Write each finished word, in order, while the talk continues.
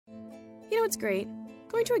You know what's great?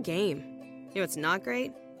 Going to a game. You know what's not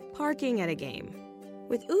great? Parking at a game.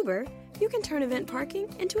 With Uber, you can turn event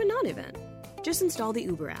parking into a non-event. Just install the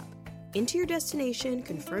Uber app. Enter your destination,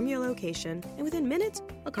 confirm your location, and within minutes,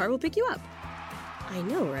 a car will pick you up. I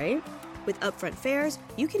know, right? With upfront fares,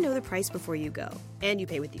 you can know the price before you go. And you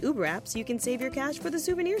pay with the Uber app so you can save your cash for the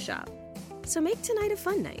souvenir shop. So make tonight a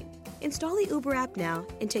fun night. Install the Uber app now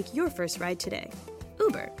and take your first ride today.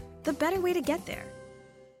 Uber, the better way to get there.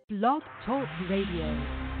 Blog Talk Radio.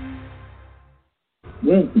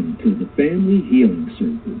 Welcome to the Family Healing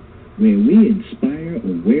Circle, where we inspire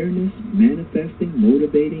awareness, manifesting,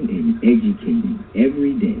 motivating, and educating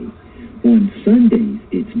every day. On Sundays,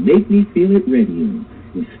 it's Make Me Feel It Radio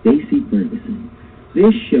with Stacey Ferguson.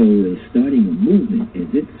 This show is starting a movement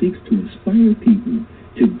as it seeks to inspire people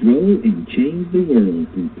to grow and change the world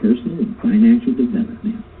through personal and financial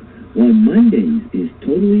development. On Mondays is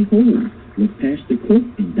Totally Whole with Pastor Cook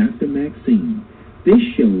and Dr. Maxine. This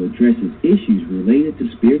show addresses issues related to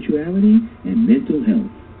spirituality and mental health.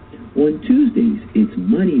 On Tuesdays, it's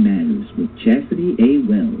Money Matters with Chastity A.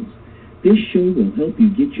 Wells. This show will help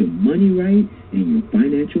you get your money right and your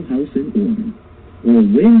financial house in order.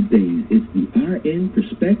 On Wednesdays, it's the RN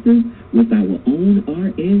Perspective with our own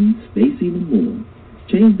RN, Stacey Lamore.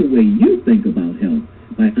 Change the way you think about health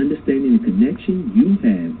by understanding the connection you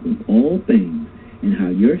have with all things and how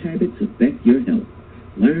your habits affect your health.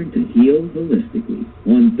 Learn to heal holistically.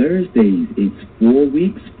 On Thursdays, it's 4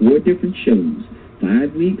 weeks, 4 different shows.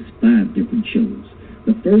 5 weeks, 5 different shows.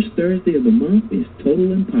 The first Thursday of the month is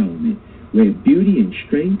Total Empowerment, where beauty and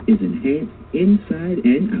strength is enhanced inside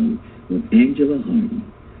and out with Angela Hardy.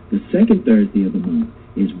 The second Thursday of the month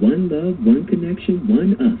is One Love, One Connection,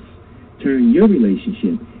 One Us. Turn your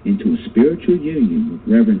relationship into a spiritual union with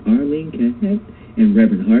Reverend Arlene Cahet and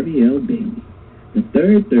Reverend Harvey L. Bailey. The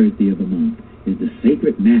third Thursday of the month is the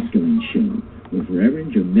Sacred Masculine Show with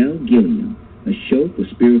Reverend Jamel Gilliam, a show for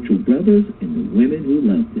spiritual brothers and the women who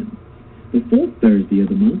love them. The fourth Thursday of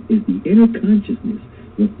the month is the Inner Consciousness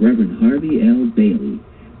with Reverend Harvey L. Bailey.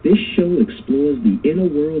 This show explores the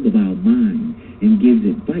inner world of our mind and gives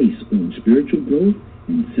advice on spiritual growth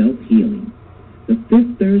and self-healing. The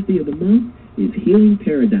fifth Thursday of the month is Healing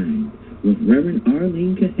Paradigm with Reverend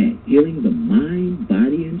Arlene Cahet, healing the mind,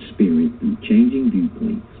 body, and spirit through changing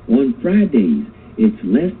viewpoints. On Fridays, it's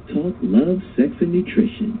Let's Talk Love, Sex, and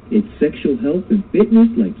Nutrition. It's sexual health and fitness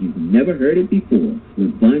like you've never heard it before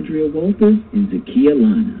with Vondria Walters and Zakia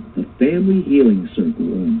Lana. The Family Healing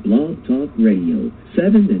Circle on Blog Talk Radio,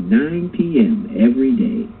 7 to 9 p.m. every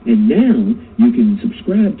day. And now you can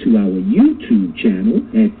subscribe to our YouTube channel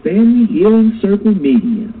at Family Healing Circle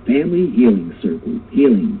Media. Family Healing Circle,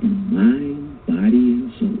 healing the mind, body,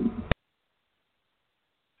 and soul.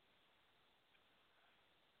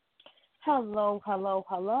 Hello, hello,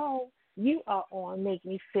 hello. You are on Make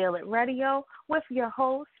Me Feel It Radio with your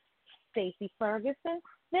host, Stacey Ferguson,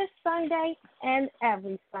 this Sunday and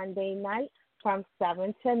every Sunday night from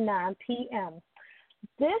 7 to 9 p.m.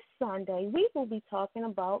 This Sunday, we will be talking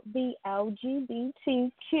about the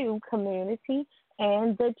LGBTQ community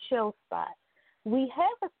and the chill spot. We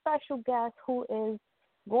have a special guest who is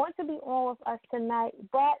going to be on with us tonight,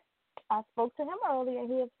 but I spoke to him earlier.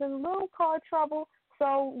 He has been a little car trouble.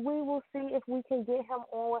 So we will see if we can get him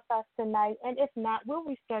on with us tonight. And if not, we'll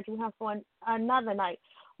reschedule him for another night.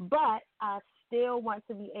 But I still want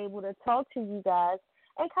to be able to talk to you guys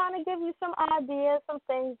and kind of give you some ideas, some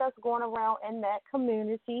things that's going around in that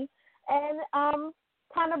community, and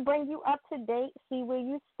kind of bring you up to date, see where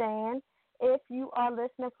you stand. If you are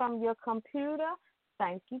listening from your computer,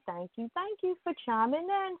 thank you for chiming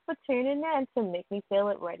in, for tuning in to Make Me Feel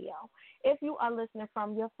It Radio. If you are listening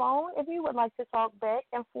from your phone, if you would like to talk back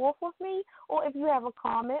and forth with me, or if you have a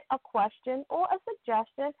comment, a question, or a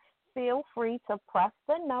suggestion, feel free to press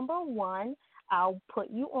the number 1. I'll put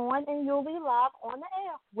you on, and you'll be live on the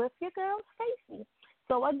air with your girl, Stacey.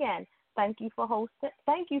 So, again, thank you for hosting.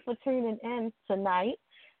 Thank you for tuning in tonight.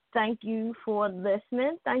 Thank you for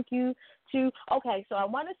listening. Thank you to – okay, so I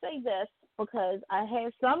want to say this because I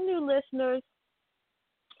have some new listeners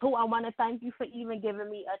who I want to thank you for even giving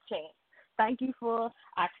me a chance. Thank you for,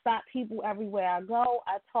 I stop people everywhere I go.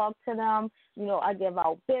 I talk to them. You know, I give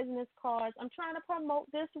out business cards. I'm trying to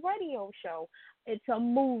promote this radio show. It's a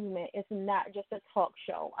movement. It's not just a talk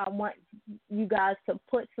show. I want you guys to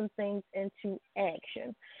put some things into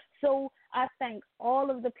action. So I thank all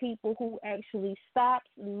of the people who actually stopped,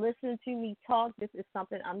 listened to me talk. This is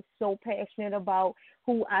something I'm so passionate about,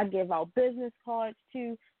 who I give out business cards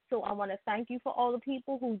to. So I want to thank you for all the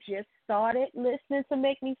people who just started listening to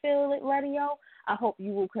Make Me Feel It Radio. I hope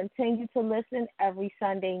you will continue to listen every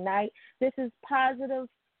Sunday night. This is positive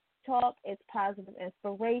talk, it's positive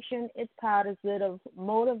inspiration, it's positive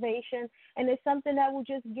motivation, and it's something that will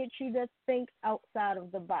just get you to think outside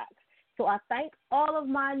of the box. So I thank all of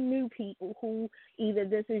my new people who either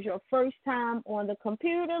this is your first time on the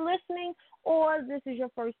computer listening or this is your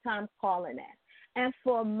first time calling in. And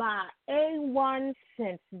for my A1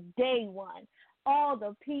 since day one, all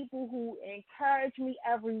the people who encourage me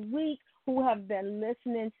every week, who have been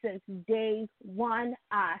listening since day one,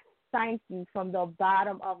 I thank you from the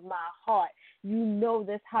bottom of my heart. You know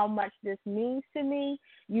this, how much this means to me.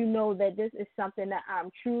 You know that this is something that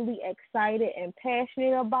I'm truly excited and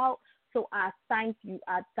passionate about. So I thank you,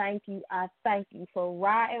 I thank you, I thank you for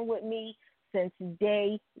riding with me since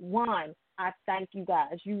day one. I thank you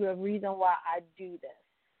guys. You are the reason why I do this.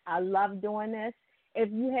 I love doing this.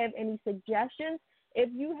 If you have any suggestions, if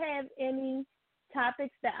you have any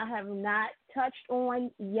topics that I have not touched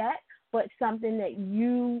on yet, but something that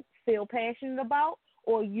you feel passionate about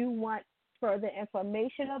or you want further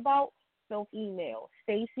information about, so email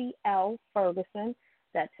Stacey L. Ferguson,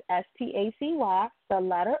 that's STACY, the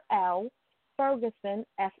letter L, Ferguson,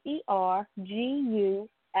 FERGUSON,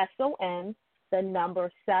 the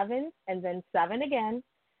number 7, and then 7 again,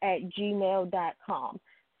 at gmail.com.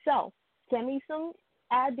 So send me some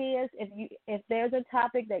ideas if there's a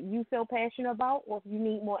topic that you feel passionate about or if you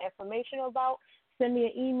need more information about. Send me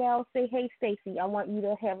an email. Say, hey, Stacey, I want you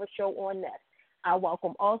to have a show on this. I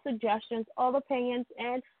welcome all suggestions, all opinions,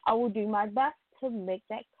 and I will do my best to make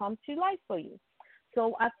that come to life for you.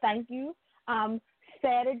 So I thank you.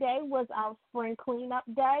 Saturday was our spring cleanup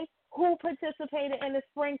day. Who participated in the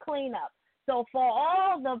spring cleanup? So for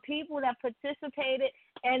all the people that participated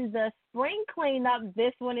in the spring cleanup,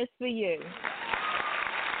 this one is for you.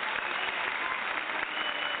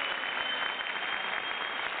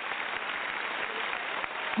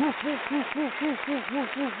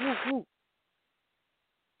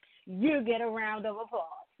 You get a round of applause.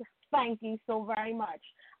 Thank you so very much.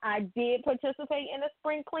 I did participate in the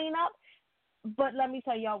spring cleanup, but let me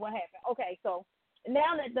tell y'all what happened. Okay, so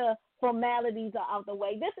now that the formalities are out the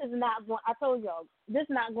way, this is not going, I told y'all, this is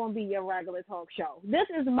not going to be your regular talk show. This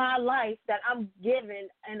is my life that I'm giving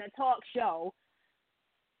in a talk show.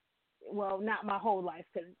 Well, not my whole life,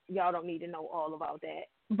 because y'all don't need to know all about that.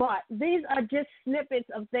 But these are just snippets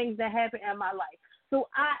of things that happen in my life. So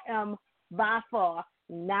I am by far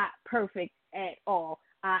not perfect at all.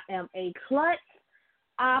 I am a klutz.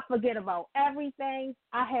 I forget about everything.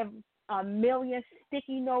 I have a million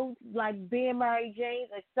sticky notes like being Mary Jane,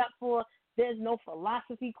 except for there's no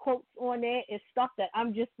philosophy quotes on there. It's stuff that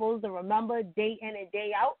I'm just supposed to remember day in and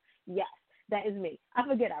day out. Yes, that is me. I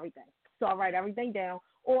forget everything. So I write everything down,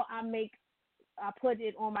 or I put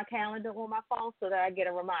it on my calendar on my phone so that I get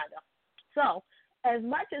a reminder. So as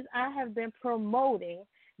much as I have been promoting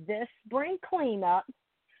this spring cleanup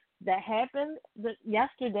that happened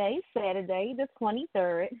yesterday, Saturday, the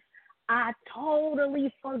 23rd, I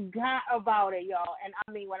totally forgot about it, y'all. And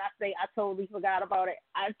I mean, when I say I totally forgot about it,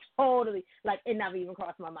 I totally, like, it never even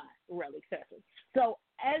crossed my mind, really, seriously. So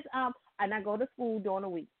and I go to school during the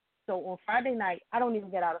week. So on Friday night, I don't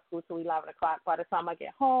even get out of school till 11 o'clock. By the time I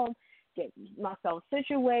get home, get myself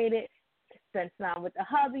situated, spend time with the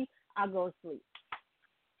hubby, I go to sleep.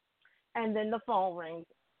 And then the phone rings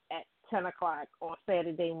at 10 o'clock on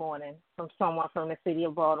Saturday morning from someone from the city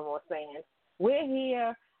of Baltimore saying, we're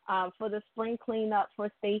here for the spring cleanup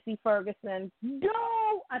for Stacey Ferguson.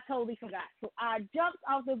 No, I totally forgot. So I jumped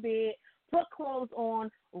out the bed, put clothes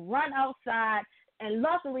on, run outside, and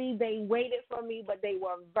luckily they waited for me, but they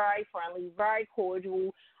were very friendly, very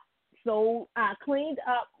cordial. So I cleaned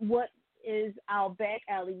up what is our back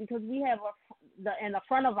alley because we have in the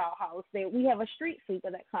front of our house we have a street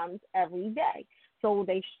sweeper that comes every day. So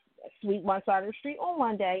they sweep one side of the street on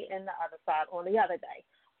one day and the other side on the other day.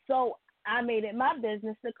 So I made it my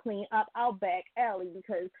business to clean up our back alley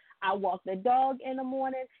because I walk the dog in the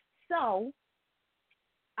morning. So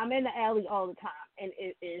I'm in the alley all the time, and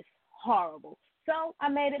it is horrible. So I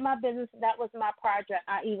made it my business. That was my project.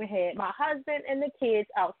 I even had my husband and the kids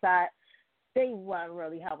outside. They weren't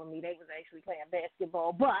really helping me. They was actually playing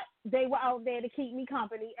basketball, but they were out there to keep me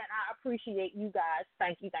company, and I appreciate you guys.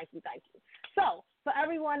 Thank you, thank you, thank you. So for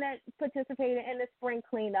everyone that participated in the spring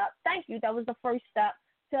cleanup, thank you. That was the first step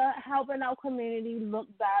to helping our community look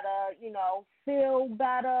better, feel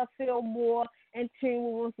better, feel more in tune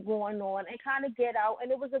with what's going on, and kind of get out.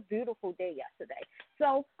 And it was a beautiful day yesterday.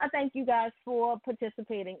 So I thank you guys for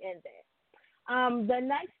participating in that. The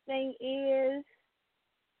next thing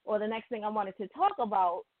I wanted to talk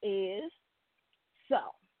about is, so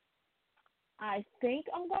I think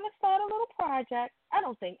I'm going to start a little project. I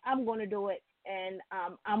don't think I'm going to do it and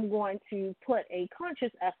I'm going to put a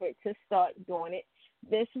conscious effort to start doing it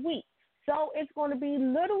this week. So it's going to be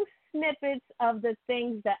little snippets of the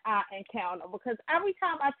things that I encounter, because every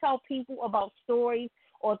time I tell people about stories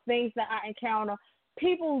or things that I encounter,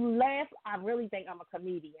 people laugh. I really think I'm a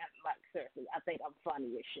comedian. Like, seriously, I think I'm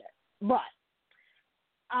funny as shit. But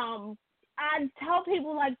I tell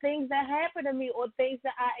people like things that happen to me or things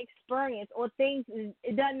that I experience or things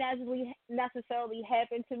it doesn't necessarily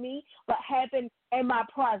happen to me, but happen in my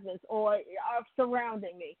presence or are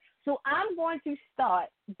surrounding me. So I'm going to start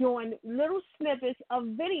doing little snippets of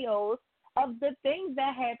videos of the things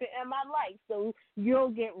that happen in my life. So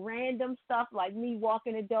you'll get random stuff like me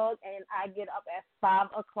walking the dog, and I get up at 5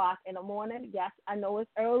 o'clock in the morning. Yes, I know it's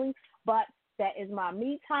early, but that is my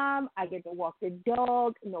me time. I get to walk the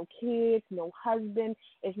dog, no kids, no husband.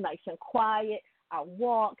 It's nice and quiet. I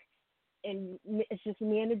walk, and it's just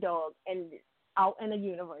me and the dog and out in the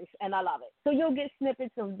universe, and I love it. So you'll get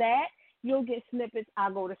snippets of that. You'll get snippets.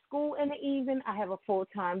 I go to school in the evening. I have a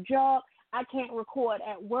full-time job. I can't record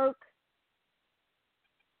at work.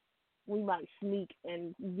 We might sneak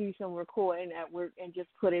and do some recording at work and just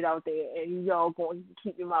put it out there, and y'all going to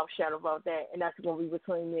keep your mouth shut about that, and that's going to be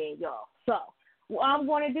between me and y'all. So what I'm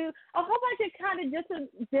going to do, a whole bunch of kind of just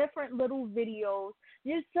different little videos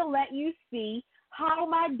just to let you see how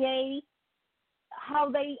my day, how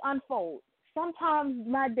they unfold. Sometimes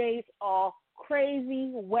my days are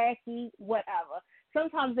crazy, wacky, whatever.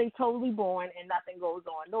 Sometimes they totally boring and nothing goes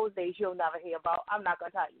on. Those days you'll never hear about. I'm not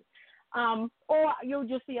going to tell you. Or you'll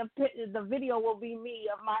just see the video will be me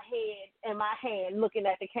of my head and my hand looking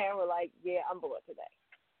at the camera like, yeah, I'm bored today.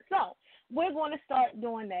 So we're going to start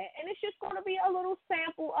doing that, and it's just going to be a little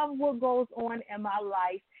sample of what goes on in my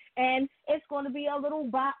life, and it's going to be a little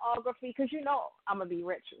biography because, you know, I'm going to be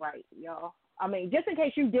rich, right, y'all? I mean, just in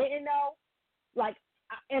case you didn't know, like,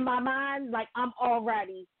 in my mind, like, I'm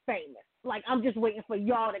already famous. Like, I'm just waiting for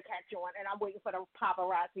y'all to catch on, and I'm waiting for the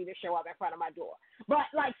paparazzi to show up in front of my door. But,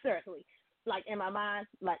 like, seriously, like, in my mind,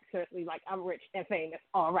 like, seriously, like, I'm rich and famous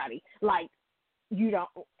already. Like, you don't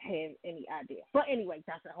have any idea. But anyway,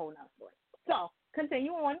 that's a whole nother story. So,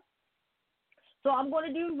 continue on. So I'm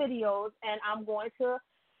going to do videos, and I'm going to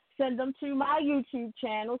send them to my YouTube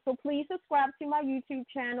channel. So please subscribe to my YouTube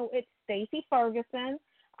channel. It's Stacey Ferguson.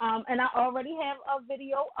 And I already have a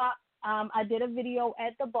video up. I did a video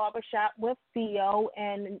at the barbershop with Theo,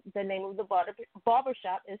 and the name of the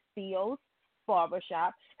barbershop is Theo's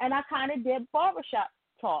Barbershop. And I kind of did barbershop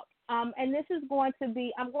talk. And this is going to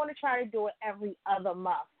be, I'm going to try to do it every other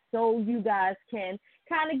month so you guys can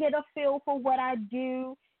kind of get a feel for what I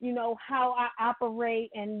do, you know, how I operate,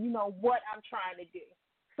 and, you know, what I'm trying to do.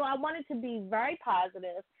 So I want it to be very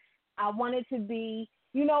positive. I want it to be,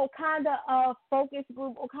 you know, kind of a focus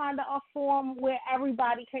group or kind of a forum where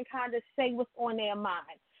everybody can kind of say what's on their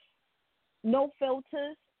mind. No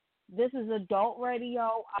filters. This is adult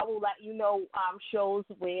radio. I will let you know shows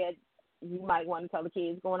where you might want to tell the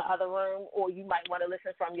kids go in the other room, or you might want to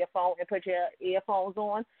listen from your phone and put your earphones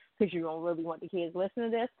on because you don't really want the kids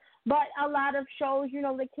listening to this. But a lot of shows, you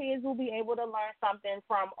know, the kids will be able to learn something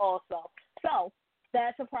from also. So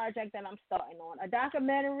that's a project that I'm starting on. A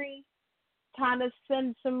documentary, kind of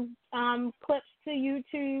send some clips to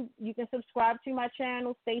YouTube. You can subscribe to my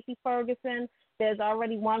channel, Stacey Ferguson. There's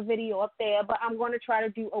already one video up there, but I'm going to try to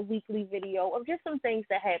do a weekly video of just some things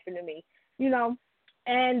that happen to me, you know,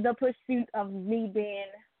 and the pursuit of me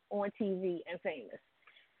being on TV and famous.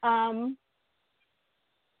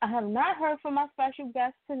 I have not heard from my special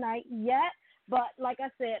guest tonight yet, but like I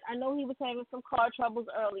said, I know he was having some car troubles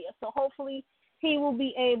earlier, so hopefully he will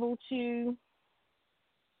be able to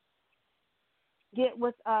get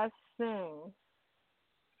with us soon.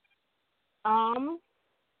 I'm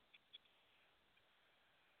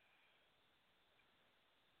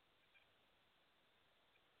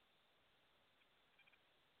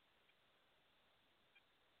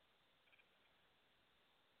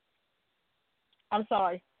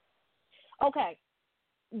sorry. Okay,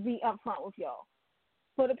 be upfront with y'all.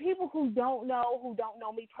 For the people who don't know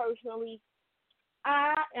me personally,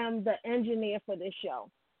 I am the engineer for this show.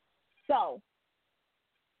 So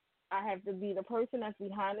I have to be the person that's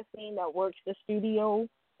behind the scene that works the studio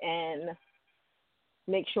and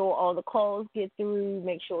make sure all the calls get through,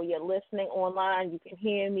 make sure you're listening online, you can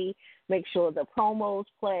hear me, make sure the promos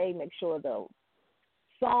play, make sure the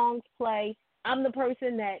songs play. I'm the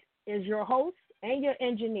person that is your host and your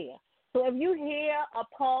engineer. So if you hear a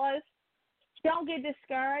pause, don't get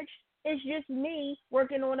discouraged. It's just me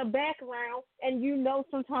working on the background, and you know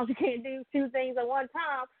sometimes you can't do two things at one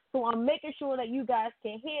time, so I'm making sure that you guys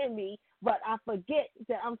can hear me, but I forget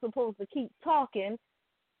that I'm supposed to keep talking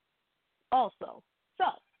also. So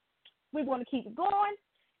we're going to keep it going,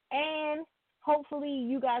 and hopefully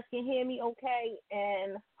you guys can hear me okay,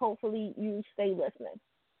 and hopefully you stay listening.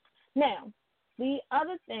 Now, the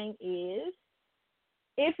other thing is,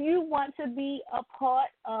 if you want to be a part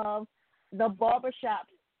of the barbershop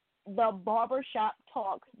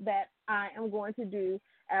talks that I am going to do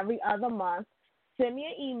every other month, send me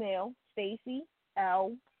an email, Stacy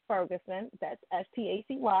L. Ferguson, that's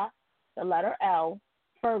Stacy, the letter L,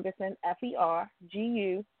 Ferguson,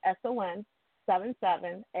 Ferguson,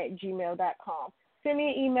 77 @gmail.com. Send me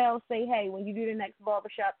an email, say, hey, when you do the next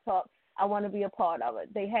barbershop talk, I want to be a part of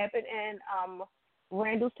it. They happen in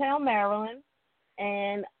Randallstown, Maryland,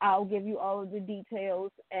 and I'll give you all of the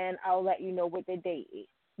details, and I'll let you know what the date is.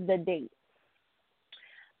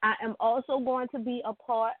 I am also going to be a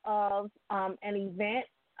part of an event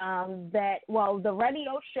the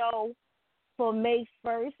radio show for May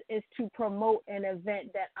 1st is to promote an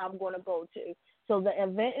event that I'm going to go to. So the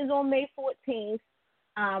event is on May 14th.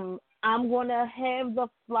 I'm going to have the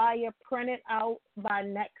flyer printed out by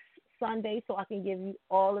next Sunday so I can give you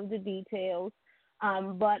all of the details.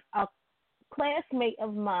 But a classmate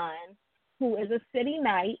of mine who is a city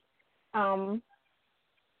knight,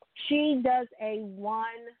 she does a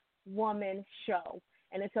one-woman show,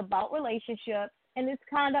 and it's about relationships, and it's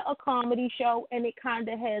kind of a comedy show, and it kind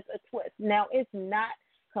of has a twist. Now, it's not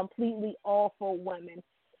completely all for women.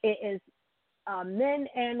 It is a men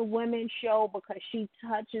and women show because she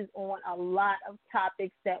touches on a lot of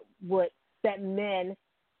topics that men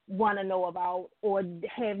want to know about or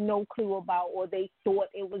have no clue about, or they thought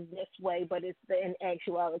it was this way, but it's in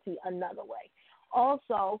actuality another way.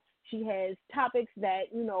 Also, she has topics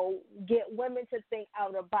that, get women to think out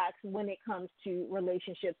of the box when it comes to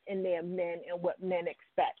relationships and their men and what men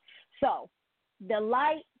expect. So, the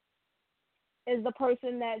light is the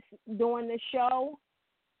person that's doing the show.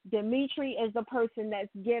 Dimitri is the person that's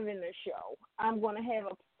giving the show. I'm going to have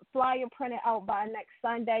a flyer printed out by next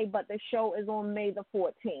Sunday, but the show is on May the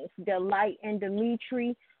 14th. Delight and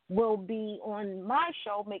Dimitri will be on my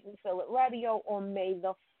show, Make Me Feel It Radio, on May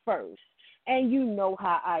the 1st. And you know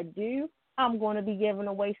how I do. I'm going to be giving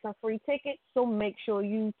away some free tickets, so make sure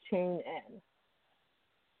you tune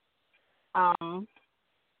in.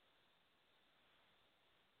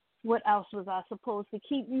 What else was I supposed to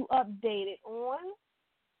keep you updated on?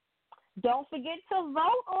 Don't forget to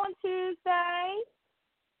vote on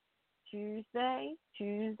Tuesday.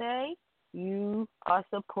 Tuesday, you are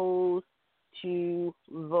supposed to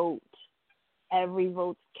vote. Every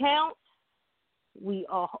vote counts. We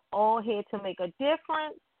are all here to make a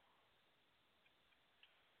difference.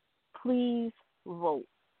 Please vote.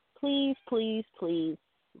 Please, please, please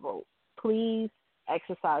vote. Please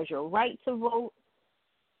exercise your right to vote.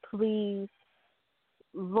 Please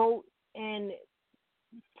vote and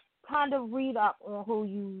kind of read up on who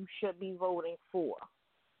you should be voting for.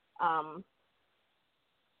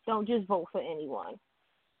 Don't just vote for anyone.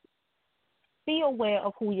 Be aware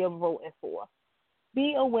of who you're voting for.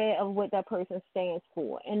 Be aware of what that person stands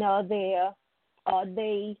for. And are they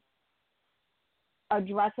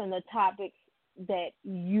addressing the topics that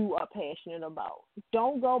you are passionate about?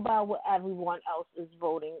 Don't go by what everyone else is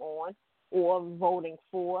voting on or voting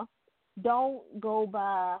for. Don't go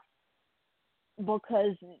by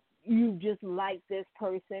because you just like this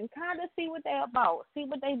person. Kind of see what they're about. See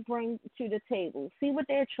what they bring to the table. See what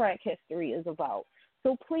their track history is about.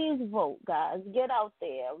 So please vote, guys. Get out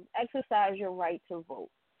there. Exercise your right to vote.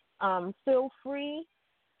 Feel free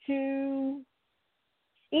to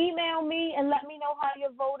email me and let me know how your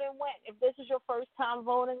voting went. If this is your first time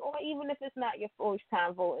voting, or even if it's not your first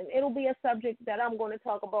time voting, it'll be a subject that I'm going to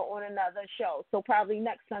talk about on another show. So probably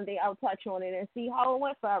next Sunday I'll touch on it and see how it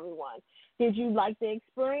went for everyone. Did you like the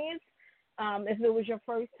experience? If it was your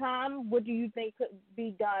first time, what do you think could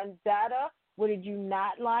be done better? What did you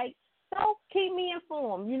not like? So keep me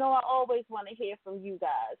informed. I always want to hear from you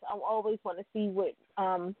guys. I always want to see what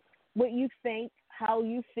you think, how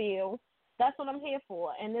you feel. That's what I'm here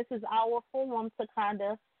for. And this is our forum to kind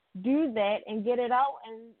of do that and get it out.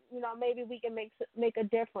 And, maybe we can make a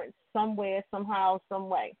difference somewhere, somehow, some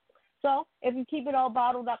way. So if you keep it all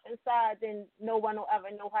bottled up inside, then no one will ever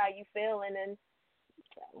know how you feel. And then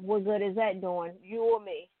what good is that doing? You or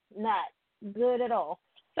me? Not good at all.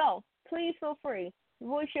 So please feel free.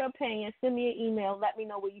 Voice your opinion. Send me an email. Let me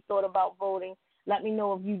know what you thought about voting. Let me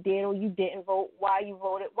know if you did or you didn't vote, why you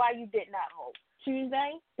voted, why you did not vote.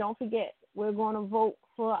 Tuesday, don't forget, we're going to vote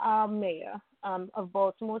for our mayor of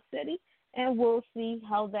Baltimore City, and we'll see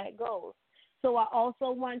how that goes. So I also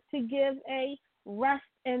want to give a rest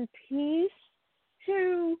in peace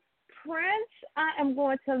to Prince, I am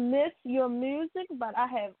going to miss your music, but I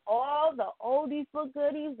have all the oldies but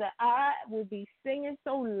goodies that I will be singing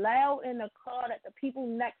so loud in the car that the people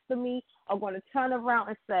next to me are going to turn around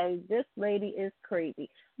and say, this lady is crazy.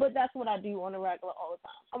 But that's what I do on the regular all the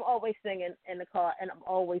time. I'm always singing in the car, and I'm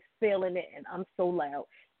always feeling it, and I'm so loud.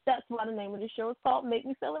 That's why the name of the show is called Make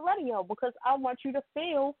Me Feel It Radio, because I want you to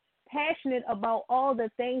feel passionate about all the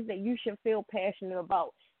things that you should feel passionate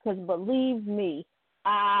about. Because believe me,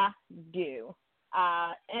 I do.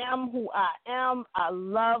 I am who I am. I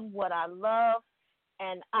love what I love,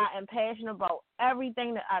 and I am passionate about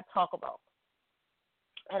everything that I talk about.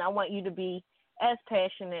 And I want you to be as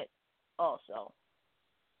passionate also.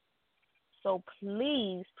 So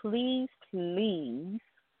please, please, please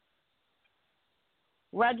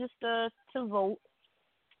register to vote.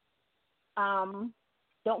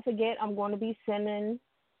 Don't forget, I'm going to be sending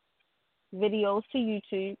videos to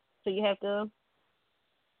YouTube, so you have to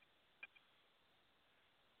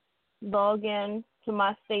log in to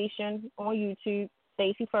my station on YouTube,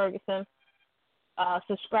 Stacey Ferguson.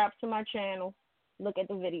 Subscribe to my channel. Look at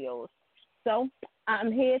the videos. So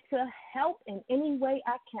I'm here to help in any way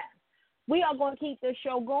I can. We are going to keep this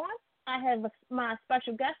show going. I have my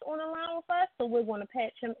special guest on the line with us, so we're going to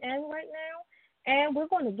patch him in right now, and we're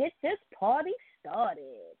going to get this party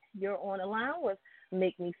started. You're on the line with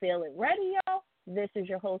Make Me Feel It Radio. This is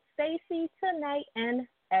your host, Stacey, tonight and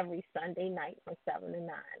every Sunday night from 7 to 9.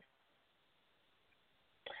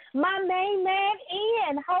 My main man,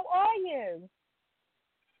 Ian, how are you?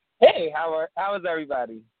 Hey, how is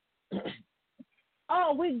everybody?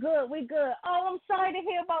 Oh, we good. Oh, I'm sorry to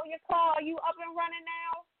hear about your car. Are you up and running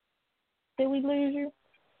now? Did we lose you?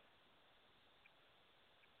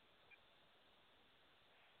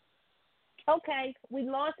 Okay, we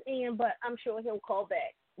lost Ian, but I'm sure he'll call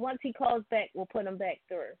back. Once he calls back, we'll put him back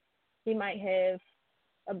through. He might have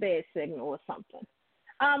a bad signal or something.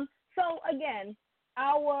 So again,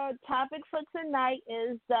 our topic for tonight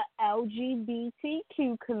is the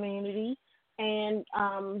LGBTQ community, and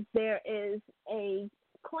there is a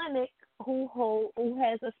clinic who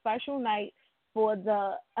has a special night for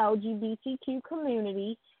the LGBTQ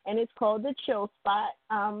community, and it's called the Chill Spot.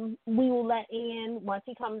 We will let Ian, once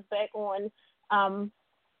he comes back on,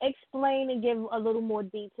 explain and give a little more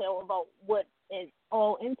detail about what it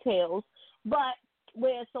all entails. But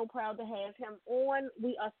we're so proud to have him on.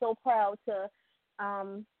 We are so proud to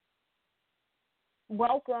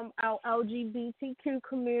welcome our LGBTQ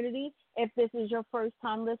community. If this is your first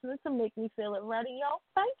time listening to Make Me Feel It Radio,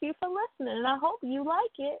 thank you for listening, and I hope you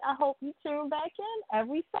like it. I hope you tune back in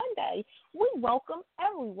every Sunday. We welcome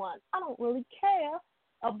everyone. I don't really care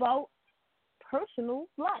about personal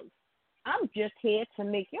life. I'm just here to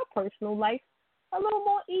make your personal life a little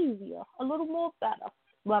more easier, a little more better,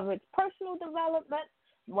 whether it's personal development,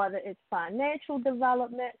 whether it's financial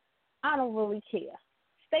development. I don't really care.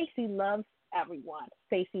 Stacey loves everyone.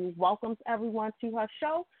 Stacey welcomes everyone to her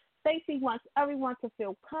show. Stacey wants everyone to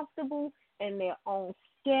feel comfortable in their own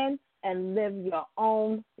skin and live your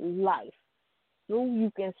own life. So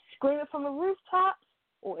you can scream it from the rooftops,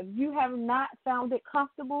 or if you have not found it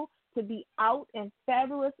comfortable to be out and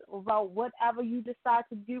fabulous about whatever you decide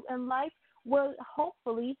to do in life, well,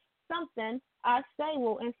 hopefully something I say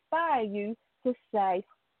will inspire you to say,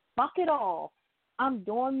 fuck it all. I'm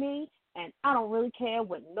doing me, and I don't really care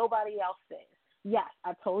what nobody else says. Yes,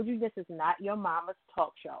 I told you this is not your mama's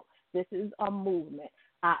talk show. This is a movement.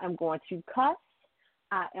 I am going to cuss.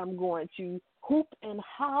 I am going to hoop and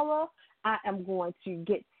holler. I am going to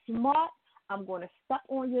get smart. I'm going to step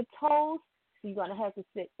on your toes. So you're going to have to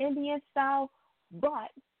sit Indian style.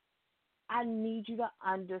 But I need you to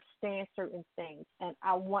understand certain things, and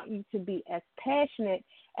I want you to be as passionate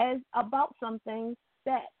as about some things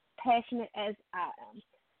that passionate as I am.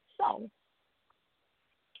 So,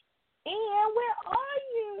 Ian, where are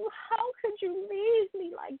you? How could you leave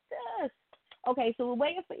me like this? Okay, so we're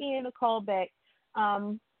waiting for Ian to call back.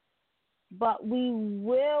 But we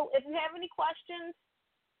will, if you have any questions,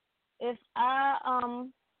 if I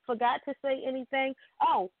forgot to say anything.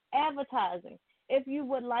 Oh, advertising. If you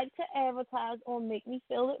would like to advertise on Make Me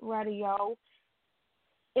Feel It Radio,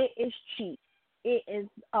 it is cheap. It is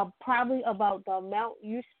probably about the amount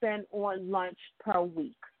you spend on lunch per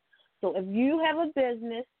week. So if you have a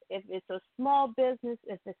business, if it's a small business,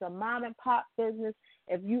 if it's a mom and pop business,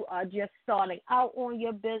 if you are just starting out on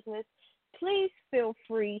your business, please feel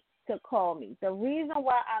free to call me. The reason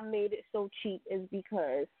why I made it so cheap is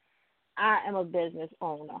because I am a business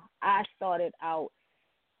owner. I started out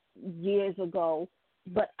years ago,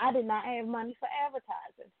 but I did not have money for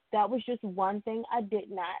advertising. That was just one thing I did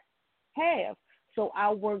not have. So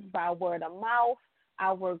I worked by word of mouth.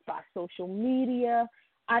 I worked by social media.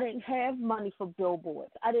 I didn't have money for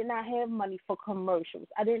billboards. I did not have money for commercials.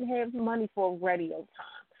 I didn't have money for radio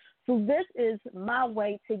time. So this is my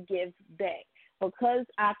way to give back. Because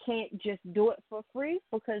I can't just do it for free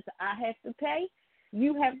because I have to pay,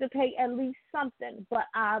 you have to pay at least something. But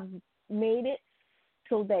I've made it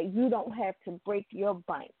so that you don't have to break your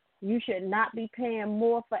bank. You should not be paying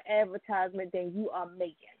more for advertisement than you are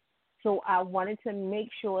making. So I wanted to make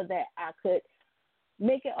sure that I could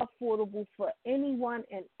make it affordable for anyone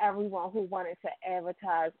and everyone who wanted to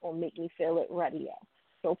advertise on Make Me Feel It Radio.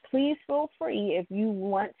 So please feel free if you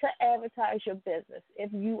want to advertise your business,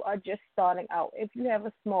 if you are just starting out, if you have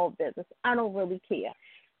a small business, I don't really care.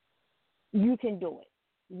 You can do it.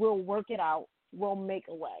 We'll work it out. We'll make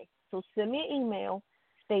a way. So send me an email,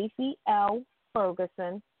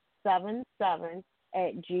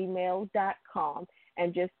 StaceyLFerguson77@gmail.com,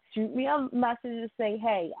 and just shoot me a message and say,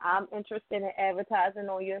 hey, I'm interested in advertising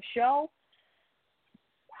on your show.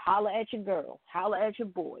 Holler at your girl. Holler at your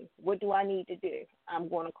boy. What do I need to do? I'm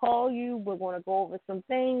going to call you. We're going to go over some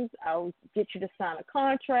things. I'll get you to sign a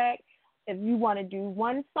contract. If you want to do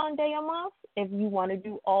one Sunday a month, if you want to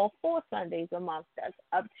do all 4 Sundays a month, that's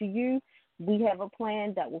up to you. We have a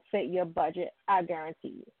plan that will fit your budget, I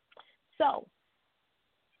guarantee you. So,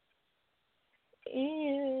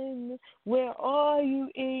 Ian, where are you,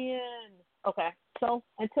 Ian? Okay, so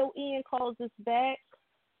until Ian calls us back,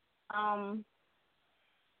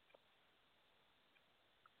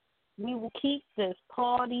 we will keep this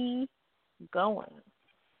party going.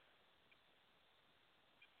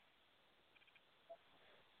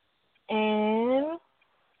 And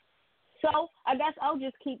so I guess I'll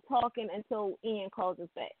just keep talking until Ian calls us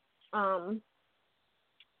back.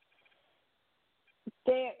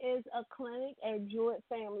 There is a clinic at Jewett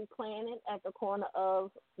Family Planning at the corner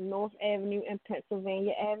of North Avenue and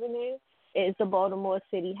Pennsylvania Avenue. It's the Baltimore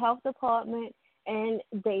City Health Department, and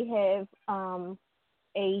they have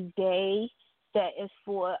a day that is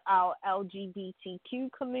for our LGBTQ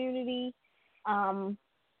community. Ian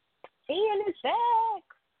is back.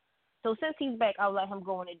 So since he's back, I'll let him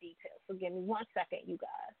go into details. So give me 1 second, you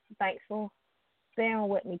guys. Thanks for staying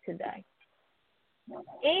with me today.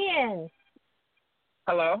 Ian.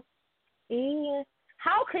 Hello? Ian,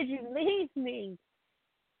 how could you leave me?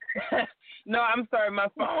 No, I'm sorry. My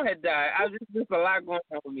phone had died. I was just a lot going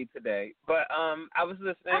on with me today. But I was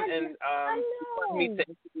listening and you wanted me to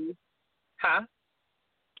introduce. Huh?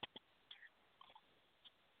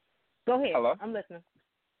 Go ahead. Hello? I'm listening.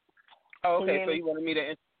 Oh, okay. So you wanted me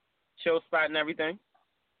to chill spot and everything?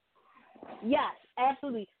 Yes,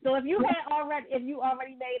 absolutely. So if you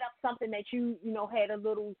already made up something that you had a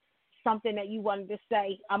little something that you wanted to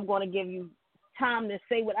say, I'm going to give you time to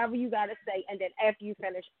say whatever you got to say, and then after you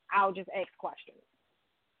finish, I'll just ask questions.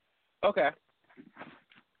 Okay.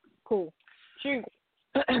 Cool. Shoot.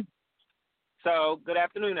 So, good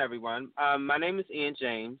afternoon, everyone. My name is Ian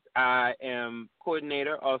James. I am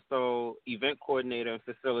coordinator, also event coordinator and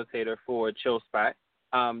facilitator for Chill Spot.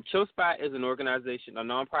 Chill Spot is an organization, a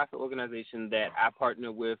nonprofit organization that I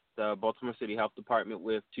partner with the Baltimore City Health Department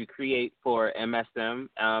with to create for MSM.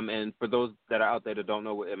 And for those that are out there that don't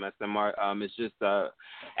know what MSM are, it's just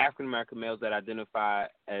African American males that identify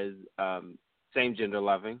as same-gender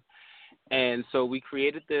loving. And so we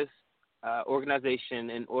created this organization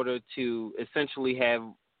in order to essentially have,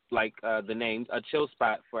 like the name, a chill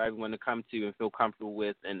spot for everyone to come to and feel comfortable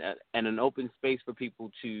with, and an open space for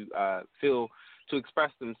people to to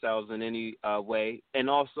express themselves in any way. And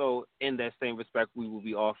also, in that same respect, we will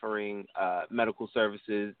be offering medical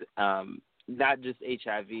services, not just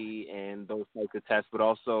HIV and those types of tests, but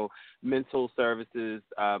also mental services,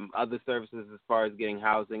 other services as far as getting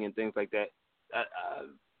housing and things like that.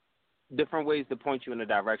 Different ways to point you in a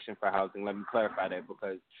direction for housing. Let me clarify that,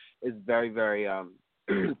 because it's very, very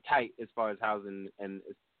tight as far as housing, and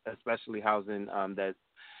especially housing that's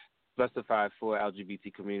specified for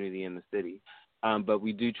LGBT community in the city. But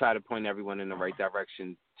we do try to point everyone in the right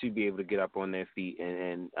direction to be able to get up on their feet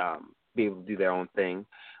and be able to do their own thing.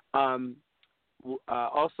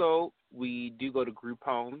 Also, we do go to group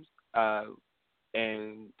homes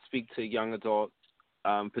and speak to young adults,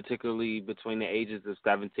 particularly between the ages of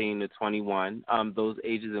 17 to 21, those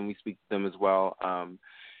ages, and we speak to them as well.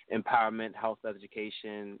 Empowerment, health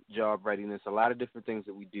education, job readiness, a lot of different things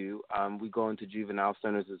that we do. We go into juvenile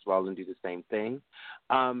centers as well and do the same thing.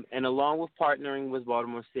 And along with partnering with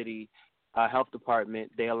Baltimore City Health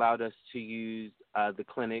Department, they allowed us to use the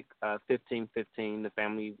clinic, 1515, the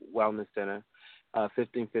Family Wellness Center,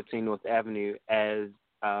 1515 North Avenue, as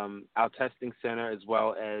our testing center, as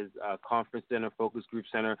well as conference center, focus group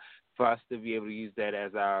center, for us to be able to use that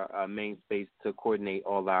as our main space to coordinate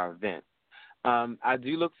all our events. I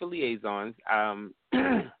do look for liaisons.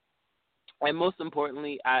 And most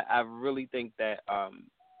importantly, I really think that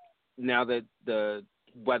now that the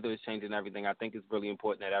weather is changing and everything, I think it's really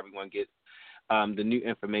important that everyone gets the new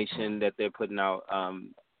information that they're putting out,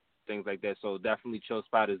 things like that. So definitely Chill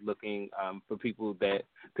Spot is looking for people that,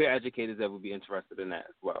 peer educators that would be interested in that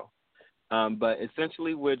as well. But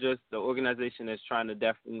essentially, we're just the organization that's trying to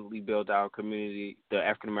definitely build our community, the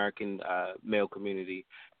African-American male community,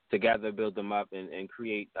 together, build them up, and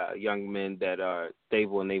create young men that are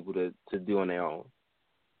stable and able to do on their own.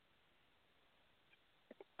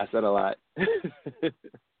 I said a lot.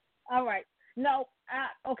 All right. No,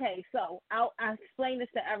 okay, so I'll explain this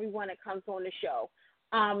to everyone that comes on the show.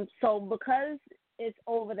 So because it's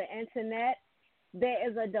over the internet, there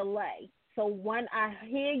is a delay. So when I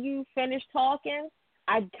hear you finish talking,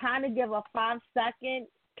 I kind of give a 5-second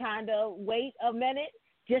kind of wait a minute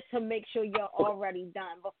just to make sure you're already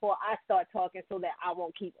done before I start talking so that I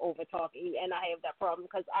won't keep over talking you. And I have that problem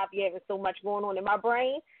because I be having so much going on in my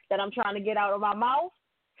brain that I'm trying to get out of my mouth.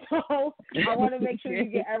 So I want to make sure you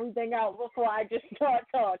get everything out before I just start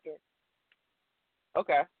talking.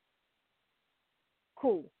 Okay.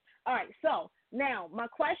 Cool. All right. So now my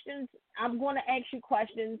questions, I'm going to ask you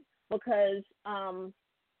questions because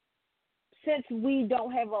since we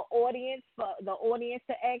don't have an audience for the audience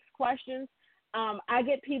to ask questions, I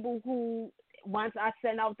get people who, once I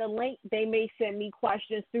send out the link, they may send me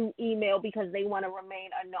questions through email because they want to remain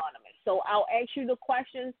anonymous. So I'll ask you the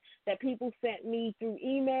questions that people sent me through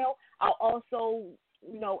email. I'll also,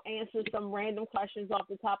 answer some random questions off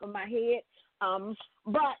the top of my head.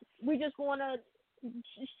 But we just want to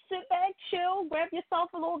sit back, chill, grab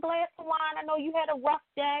yourself a little glass of wine. I know you had a rough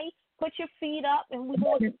day. Put your feet up, and we're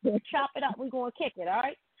going to chop it up. We're going to kick it, all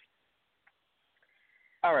right?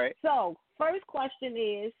 All right. So first question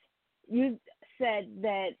is, you said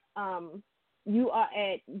that you are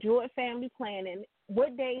at Jordan Family Planning.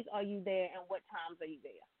 What days are you there, and what times are you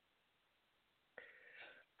there?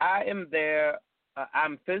 I am there.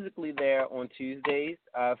 I'm physically there on Tuesdays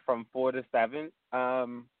from 4 to 7.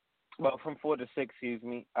 From 4 to 6, excuse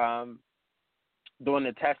me, doing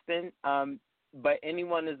the testing. But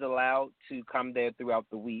anyone is allowed to come there throughout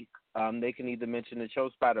the week. They can either mention the Show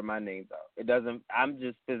Spot or my name, though. It doesn't. I'm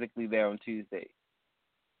just physically there on Tuesdays.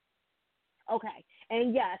 Okay.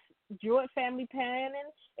 And yes, Jordan Family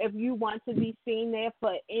Planning, if you want to be seen there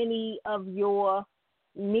for any of your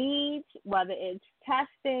needs, whether it's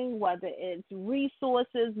testing, whether it's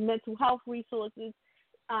resources, mental health resources,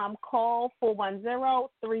 call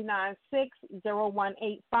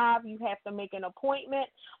 410-396-0185. You have to make an appointment,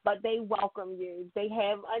 but they welcome you. They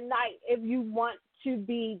have a night if you want to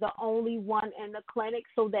be the only one in the clinic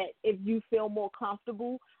so that if you feel more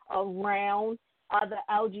comfortable around other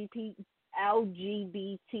LGBTQ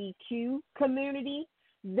community,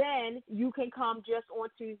 then you can come just on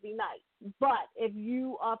Tuesday night. But if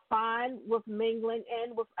you are fine with mingling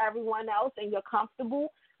in with everyone else and you're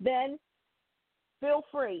comfortable, then feel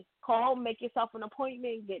free. Call, make yourself an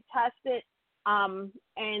appointment, get tested, and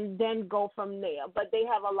then go from there. But they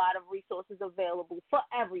have a lot of resources available for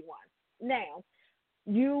everyone. Now,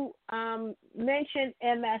 you mentioned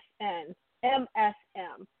MSM.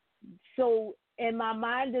 So in my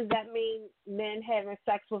mind, does that mean men having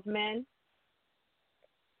sex with men?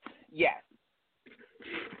 Yes.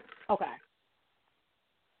 Okay.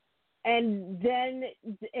 And then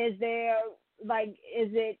is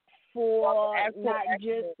it for not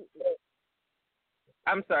just...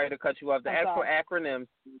 I'm sorry to cut you off. The actual acronym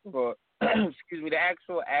for, excuse me, the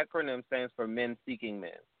actual acronym stands for Men Seeking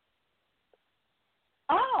Men.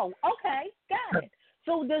 Oh, okay. Got it.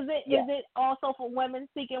 So is it also for women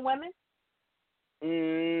seeking women?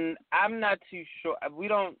 I'm not too sure.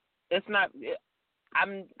 It's not, I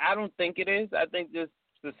don't think it is. I think this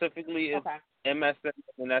specifically is MSM,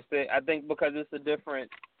 and that's it. I think because it's a difference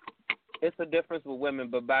with women,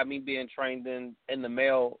 but by me being trained in the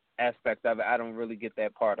male aspect of it, I don't really get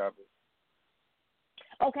that part of it.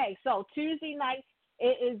 Okay, so Tuesday nights,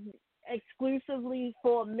 it is exclusively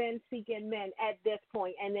for men seeking men at this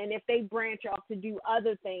point, and then if they branch off to do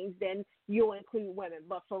other things, then you'll include women.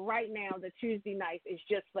 But for right now, the Tuesday nights is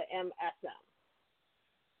just for MSM.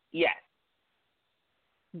 Yes.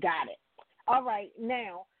 Got it. All right.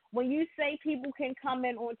 Now, when you say people can come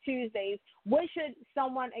in on Tuesdays, what should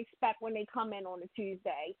someone expect when they come in on a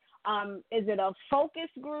Tuesday? Is it a focus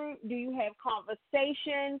group? Do you have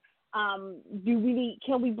conversation?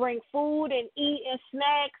 Can we bring food and eat and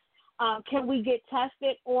snacks? Can we get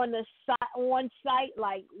tested on the site?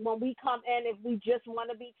 Like when we come in, if we just want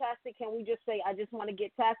to be tested, can we just say, I just want to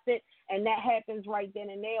get tested, and that happens right then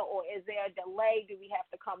and there? Or is there a delay? Do we have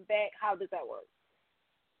to come back? How does that work?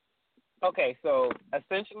 Okay, so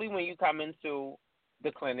essentially when you come into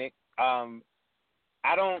the clinic, I'm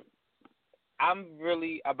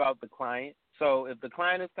really about the client. So if the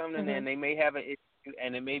client is coming in, they may have an issue,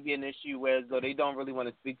 and it may be an issue where though they don't really want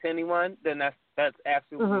to speak to anyone, then that's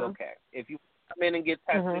absolutely okay. If you come in and get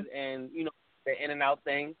tested and, you know, the in and out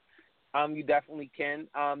thing, you definitely can.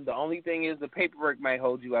 The only thing is the paperwork might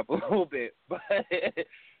hold you up a little bit, but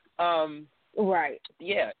right.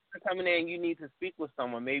 Yeah, you're coming in, you need to speak with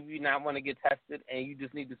someone. Maybe you not want to get tested and you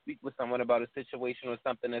just need to speak with someone about a situation or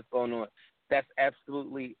something that's going on. That's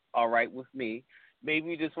absolutely all right with me.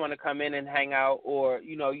 Maybe you just want to come in and hang out, or,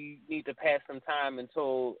 you know, you need to pass some time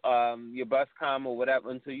until your bus come or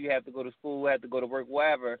whatever, until you have to go to school, have to go to work,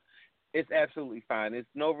 whatever. It's absolutely fine. There's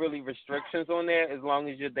no really restrictions on there as long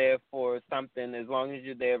as you're there for something, as long as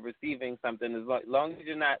you're there receiving something, as long as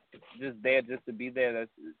you're not just there just to be there.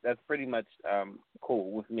 That's pretty much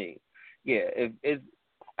cool with me. Yeah,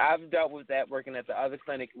 I've dealt with that working at the other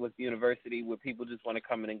clinic with the university where people just want to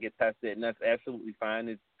come in and get tested, and that's absolutely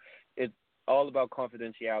fine. It's all about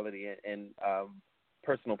confidentiality and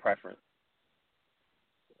personal preference.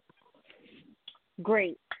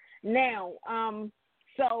 Great. Now,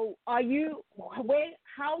 so how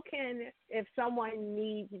can, if someone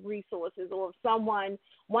needs resources or if someone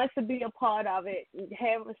wants to be a part of it,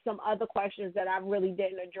 have some other questions that I really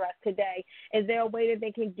didn't address today, is there a way that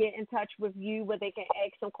they can get in touch with you where they can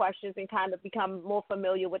ask some questions and kind of become more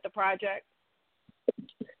familiar with the project?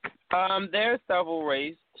 There are several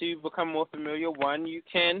ways to become more familiar. One, you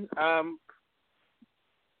can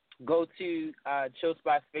go to Chill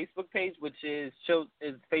Spot's Facebook page, which is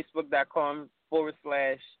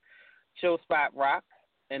facebook.com/Chill Spot Rock,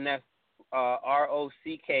 and that's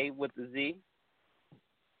ROCK with the Z.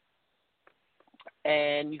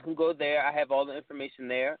 And you can go there. I have all the information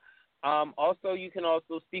there. Also, you can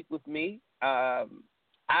also speak with me.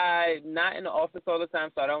 I'm not in the office all the time,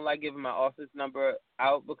 so I don't like giving my office number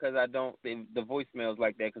out because I don't the voicemails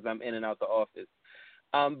like that because I'm in and out the office.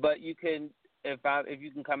 But you can, if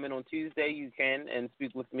you can come in on Tuesday, you can and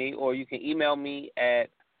speak with me, or you can email me at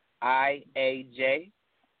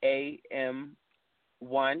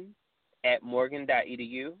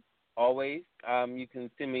iajam1@morgan.edu. Always, you can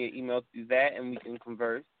send me an email through that, and we can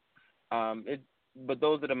converse. But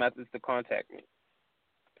those are the methods to contact me.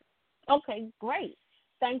 Okay, great.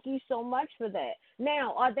 Thank you so much for that.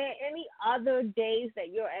 Now, are there any other days that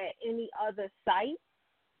you're at any other site?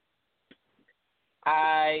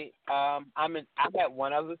 I'm at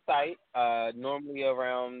one other site. Normally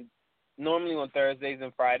on Thursdays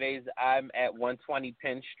and Fridays, I'm at 120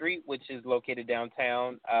 Penn Street, which is located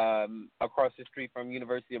downtown, across the street from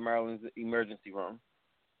University of Maryland's emergency room.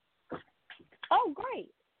 Oh,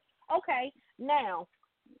 great. Okay. Now,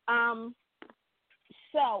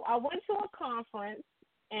 so I went to a conference,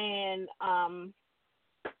 and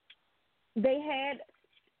they had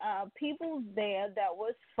people there that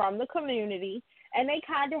was from the community, and they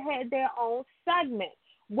kind of had their own segment,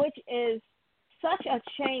 which is such a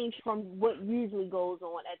change from what usually goes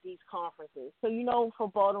on at these conferences. So, you know, for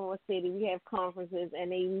Baltimore City, we have conferences, and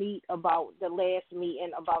they meet about the last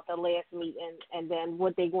meeting, and then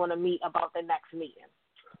what they're going to meet about the next meeting.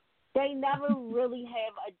 They never really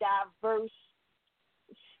have a diverse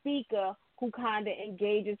speaker who kind of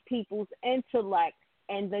engages people's intellect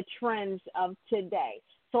and the trends of today.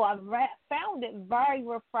 So I found it very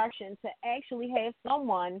refreshing to actually have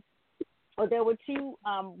someone, or there were two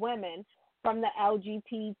women from the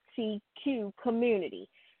LGBTQ community.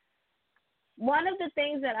 One of the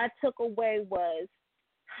things that I took away was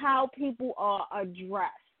how people are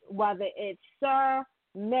addressed, whether it's sir,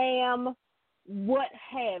 ma'am, what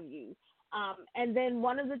have you. And then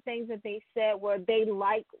one of the things that they said were they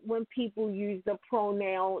like when people use the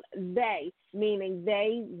pronoun they, meaning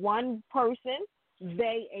they, one person,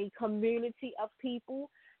 they, a community of people.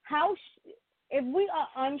 If we are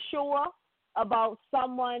unsure about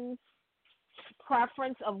someone's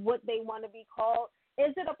preference of what they want to be called,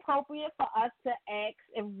 is it appropriate for us to ask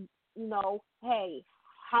if, you know, hey,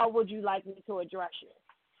 how would you like me to address you?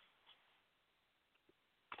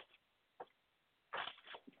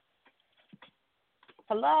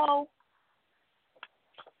 Hello?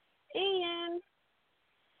 Ian?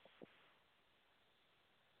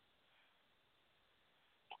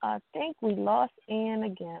 I think we lost Ian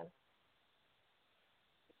again.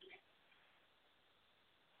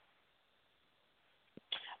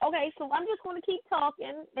 Okay, so I'm just going to keep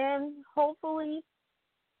talking, and hopefully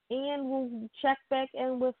Ian will check back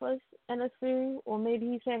in with us in a few, or maybe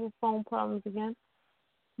he's having phone problems again.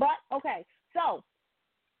 But, okay, so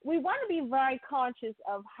we want to be very conscious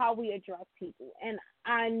of how we address people. And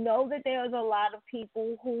I know that there's a lot of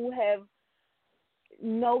people who have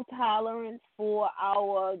no tolerance for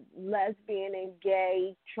our lesbian and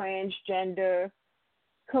gay, transgender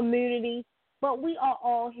community, but we are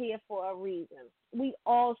all here for a reason. We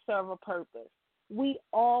all serve a purpose. We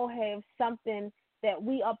all have something that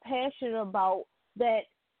we are passionate about that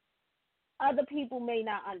other people may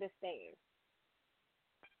not understand.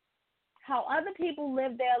 How other people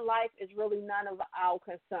live their life is really none of our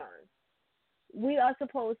concern. We are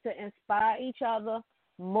supposed to inspire each other,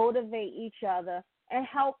 motivate each other, and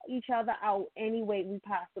help each other out any way we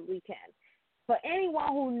possibly can. For anyone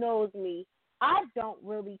who knows me, I don't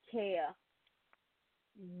really care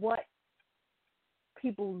what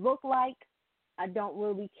people look like. I don't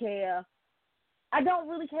really care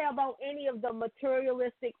about any of the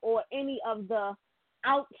materialistic or any of the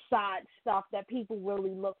outside stuff that people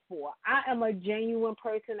really look for. I am a genuine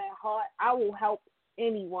person at heart. I will help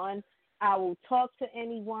anyone. I will talk to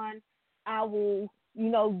anyone. I will,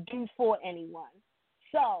 do for anyone.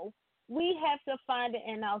 So we have to find it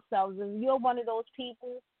in ourselves. If you're one of those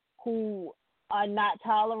people who are not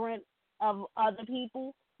tolerant of other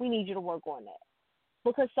people, we need you to work on that.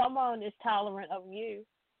 Because someone is tolerant of you,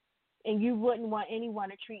 and you wouldn't want anyone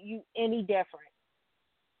to treat you any different.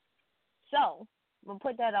 So I'm going to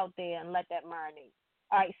put that out there and let that marinate.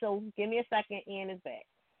 All right, so give me a second. Ian is back.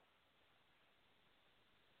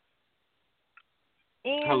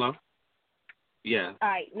 Ian? Hello? Yeah. All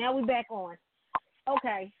right, now we're back on.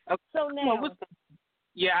 Okay, so now.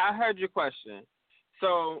 Yeah, I heard your question.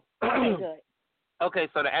 So, okay, good. Okay,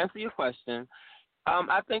 so to answer your question,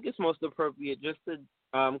 I think it's most appropriate just to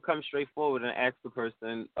come straight forward and ask the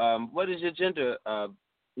person, what is your gender?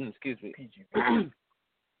 Excuse me.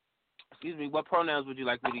 Excuse me. What pronouns would you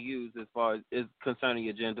like me to use as far as is concerning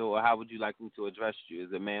your gender, or how would you like me to address you?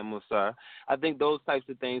 Is it ma'am or sir? I think those types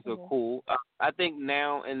of things are cool. I think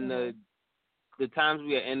now in the times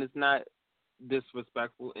we are in, it's not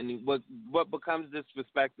disrespectful. And what becomes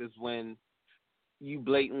disrespect is when you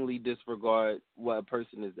blatantly disregard what a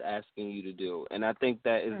person is asking you to do. And I think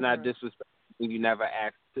that is not disrespectful when you never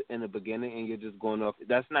asked in the beginning and you're just going off.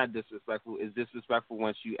 That's not disrespectful. It's disrespectful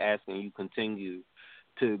once you ask and you continue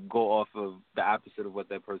to go off of the opposite of what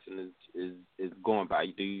that person is going by.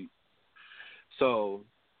 So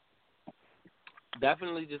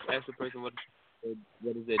definitely just ask the person what is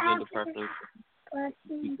their gender preference.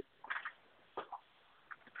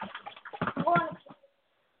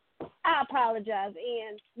 I apologize,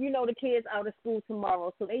 and the kids out of school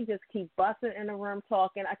tomorrow, so they just keep busting in the room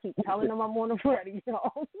talking. I keep telling them I'm on the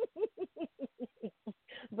radio.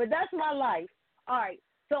 But that's my life. All right,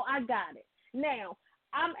 so I got it. Now,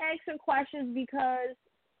 I'm asking questions because,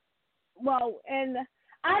 and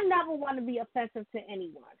I never want to be offensive to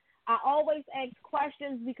anyone. I always ask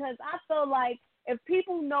questions because I feel like if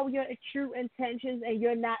people know your true intentions and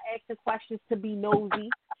you're not asking questions to be nosy,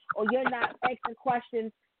 or you're not asking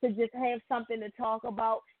questions to just have something to talk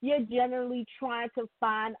about, you're generally trying to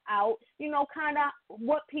find out, kind of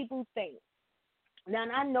what people think. Now,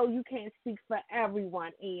 I know you can't speak for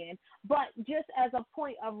everyone, Ian, but just as a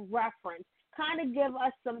point of reference, kind of give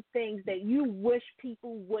us some things that you wish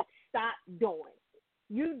people would stop doing.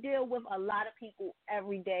 You deal with a lot of people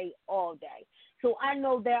every day, all day. So I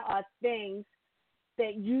know there are things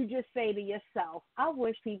that you just say to yourself, I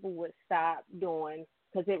wish people would stop doing,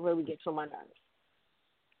 because it really gets on my nerves.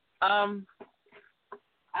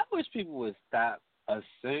 I wish people would stop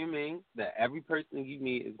assuming that every person you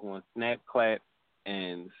meet is going to snap, clap,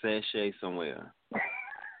 and sashay somewhere.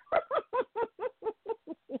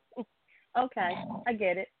 Okay, I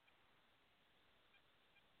get it.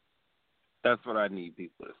 That's what I need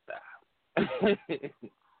people to stop.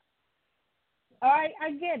 All right,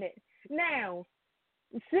 I get it. Now,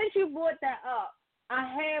 since you brought that up, I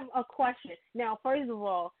have a question. Now, first of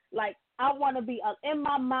all, I want to be, in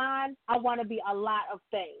my mind, I want to be a lot of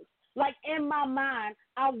things. In my mind,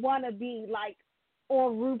 I want to be,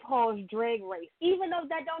 on RuPaul's Drag Race, even though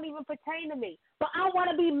that don't even pertain to me. But I want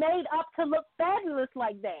to be made up to look fabulous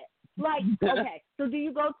like that. Okay, so do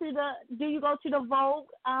you go to the Vogue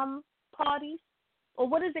parties, or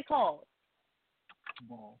what is it called?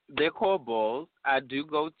 They're called balls. I do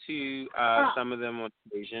go to some of them on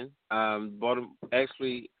occasion.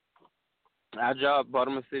 Actually, our job,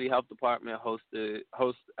 Baltimore City Health Department,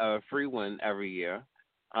 hosts a free one every year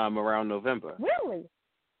around November. Really?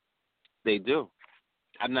 They do.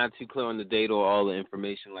 I'm not too clear on the date or all the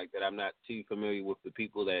information like that. I'm not too familiar with the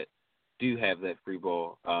people that do have that free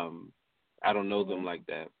ball. I don't know them like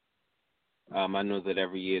that. I know that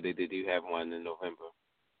every year they do have one in November.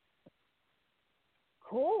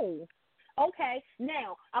 Cool. Okay,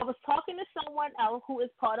 now, I was talking to someone else who is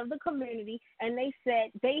part of the community, and they said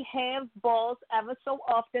they have balls ever so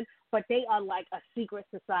often, but they are like a secret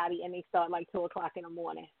society, and they start like 2 o'clock in the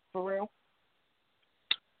morning. For real?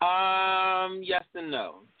 Yes and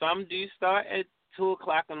no. Some do start at 2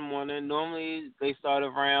 o'clock in the morning. Normally, they start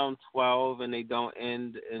around 12, and they don't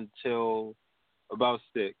end until about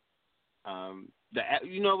 6.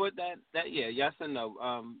 You know what, yes and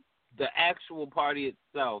no. The actual party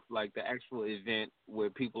itself, like the actual event where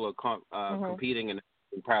people are competing, and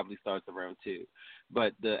it probably starts around 2.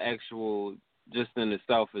 But the actual, just in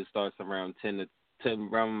itself, it starts around 10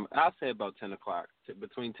 around, I'll say about 10 o'clock.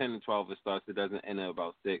 Between 10 and 12 it starts. It doesn't end at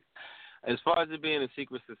about 6. As far as it being a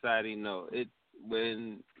secret society, no.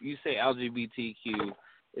 When you say LGBTQ,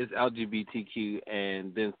 it's LGBTQ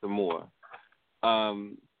and then some more.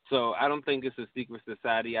 So I don't think it's a secret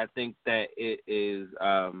society. I think that it is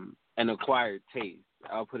an acquired taste.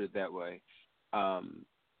 I'll put it that way. So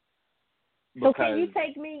can you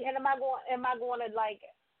take me, and am I going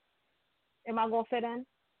to fit in?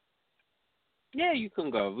 Yeah, you can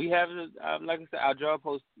go. We have, like I said, our job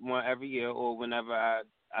post one every year, or whenever I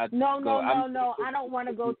No. go. I don't want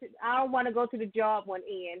to go to the job one,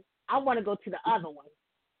 Ian. I want to go to the other one.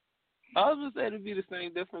 I was gonna say it'd be the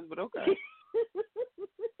same difference, but okay.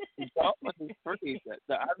 The job one is free.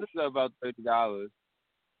 The others are about $30.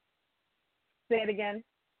 Say it again.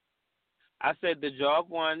 I said the job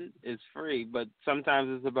one is free, but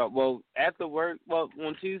sometimes it's about, after work,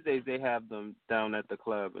 on Tuesdays they have them down at the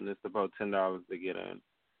club, and it's about $10 to get in.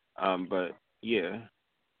 But yeah,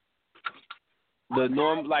 the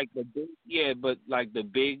norm, like the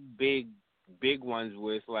big ones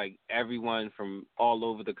where it's like everyone from all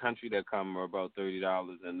over the country that come are about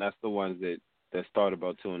 $30, and that's the ones that start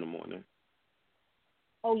about 2 in the morning.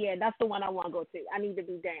 Oh, yeah, that's the one I want to go to. I need to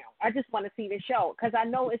be down. I just want to see the show because I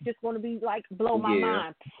know it's just going to be, like, blow my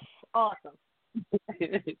mind. Awesome.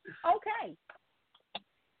 Okay.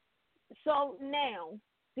 So now,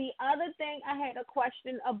 the other thing I had a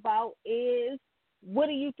question about is, what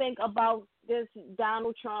do you think about this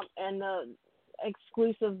Donald Trump and the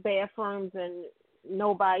exclusive bathrooms and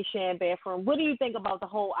nobody sharing bathroom? What do you think about the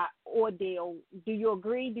whole ordeal? Do you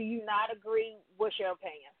agree? Do you not agree? What's your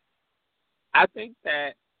opinion? I think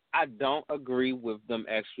that I don't agree with them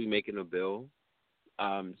actually making a bill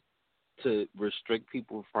to restrict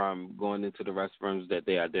people from going into the restrooms that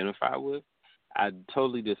they identify with. I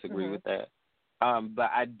totally disagree with that.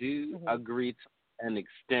 But I do agree to an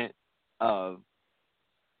extent of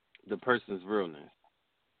the person's realness.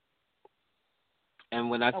 And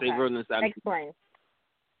when I say realness, I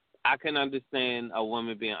can understand a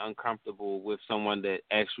woman being uncomfortable with someone that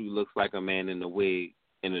actually looks like a man in a wig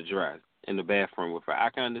in a dress in the bathroom with her.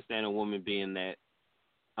 I can understand a woman being that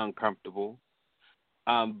uncomfortable.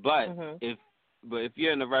 But if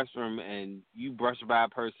you're in the restroom and you brush by a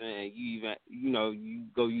person and you even, you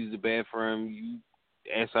go use the bathroom, you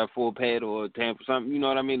ask her for a pad or a tamp or something, you know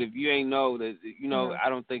what I mean? If you ain't know that, I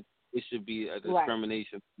don't think it should be a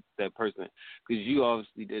discrimination for that person, because you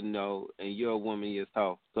obviously didn't know, and you're a woman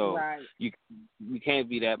yourself, so you can't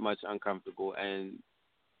be that much uncomfortable. And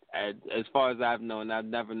as far as I've known, I've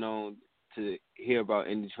never known to hear about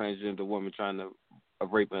any transgender woman trying to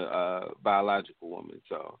rape a biological woman.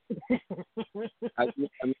 So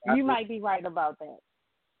you might be right about that.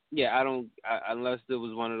 Yeah, I don't unless there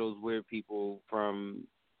was one of those weird people from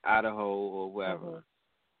Idaho or wherever.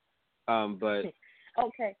 But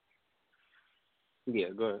okay.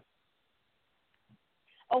 Yeah, go ahead.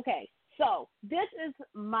 Okay, so this is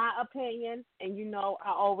my opinion, and I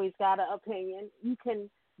always got an opinion. You can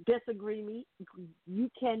disagree with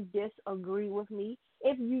me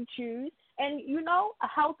if you choose, and a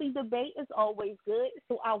healthy debate is always good,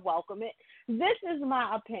 so I welcome it. This is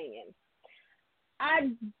my opinion.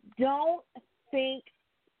 I don't think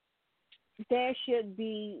there should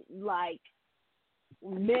be like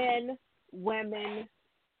men, women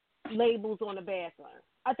labels on the bathroom.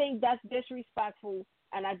 I think that's disrespectful,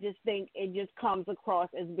 and I just think it just comes across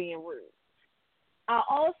as being rude. I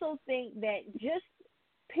also think that just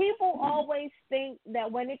people always think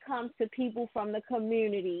that when it comes to people from the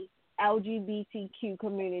community, LGBTQ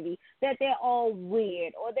community, that they're all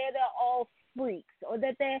weird or that they're all freaks or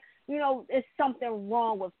that they're, there's something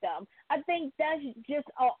wrong with them. I think that's just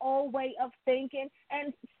an old way of thinking,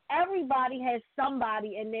 and everybody has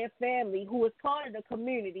somebody in their family who is part of the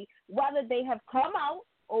community, whether they have come out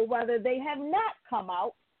or whether they have not come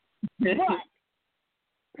out. But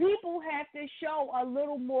people have to show a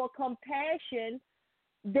little more compassion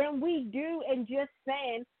than we do in just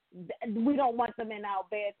saying we don't want them in our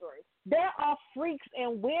bathrooms. There are freaks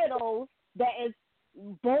and weirdos that is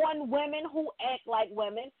born women who act like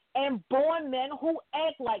women and born men who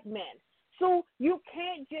act like men. So you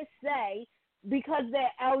can't just say because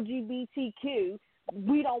they're LGBTQ,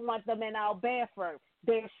 we don't want them in our bathroom.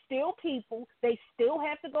 They're still people. They still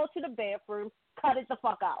have to go to the bathroom. Cut it the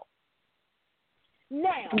fuck out.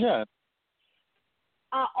 Now, Yeah.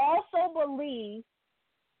 I also believe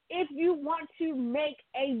if you want to make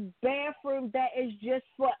a bathroom that is just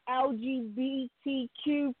for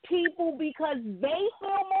LGBTQ people because they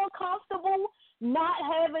feel more comfortable not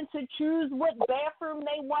having to choose what bathroom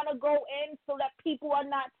they want to go in so that people are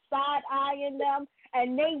not side-eyeing them,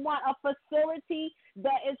 and they want a facility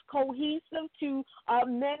that is cohesive to a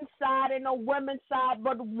men's side and a women's side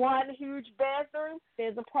but one huge bathroom,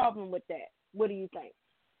 there's a problem with that. What do you think?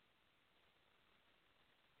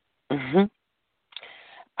 Mm-hmm.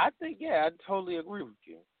 I think, I totally agree with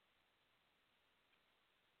you.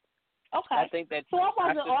 Okay. I think that so I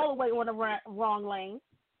wasn't all the way on the wrong lane.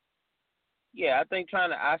 Yeah, I think trying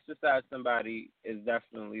to ostracize somebody is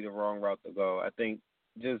definitely the wrong route to go. I think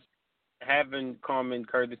just having common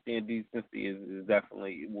courtesy and decency is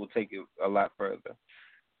definitely will take it a lot further.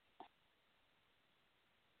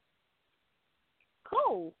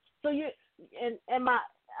 Cool. So I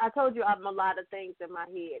told you I'm a lot of things in my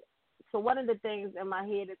head. So one of the things in my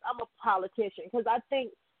head is I'm a politician because I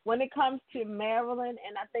think when it comes to Maryland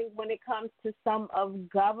and I think when it comes to some of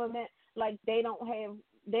government, like they don't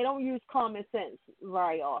use common sense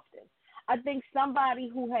very often. I think somebody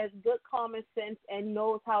who has good common sense and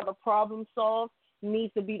knows how to problem solve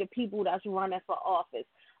needs to be the people that's running for office.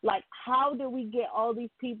 Like, how do we get all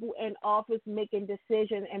these people in office making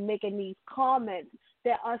decisions and making these comments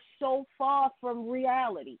that are so far from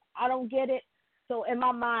reality? I don't get it. So in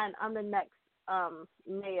my mind, I'm the next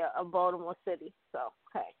mayor of Baltimore City. So,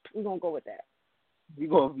 okay, we're going to go with that. You're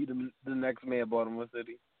going to be the next mayor of Baltimore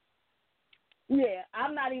City? Yeah,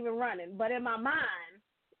 I'm not even running. But in my mind,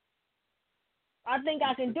 I think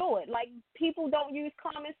I can do it. Like, people don't use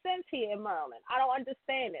common sense here in Maryland. I don't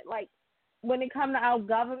understand it. Like, when it comes to our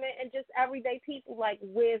government and just everyday people, like,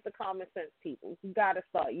 where's the common sense people? You got to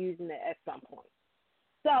start using it at some point.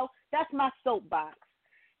 So that's my soapbox.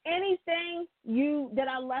 Anything that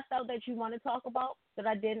I left out that you want to talk about that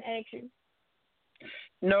I didn't ask you?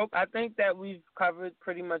 Nope. I think that we've covered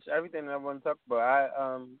pretty much everything that I want to talk about.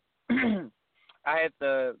 I had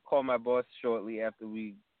to call my boss shortly after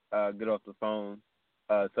we get off the phone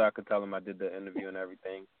so I could tell him I did the interview and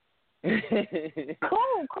everything.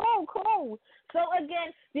 Cool. So,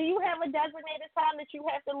 again, do you have a designated time that you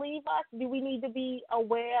have to leave us? Do we need to be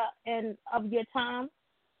aware of your time?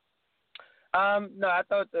 No, I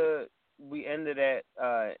thought we ended at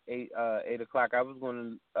 8 o'clock. I was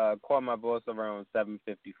going to call my boss around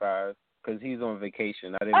 7:55 because he's on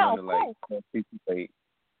vacation. I didn't want to call people late.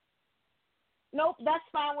 Nope, that's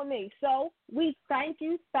fine with me. So we thank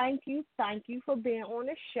you for being on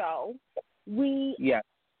the show.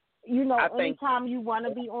 Anytime you want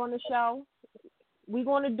to be on the show, we're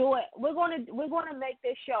going to do it. We're going to make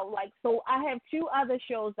this show so. I have 2 other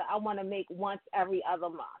shows that I want to make once every other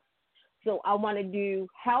month. So I want to do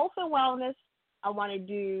health and wellness. I want to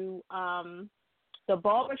do the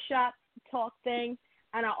barbershop talk thing,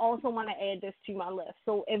 and I also want to add this to my list.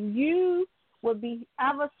 So if you would be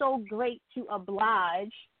ever so great to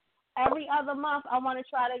oblige, every other month I want to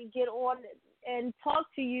try to get on and talk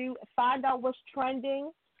to you, find out what's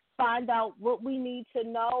trending, find out what we need to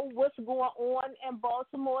know, what's going on in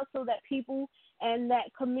Baltimore so that people in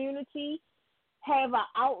that community have an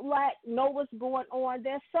outlet, know what's going on.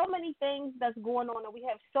 There's so many things that's going on, and we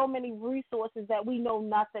have so many resources that we know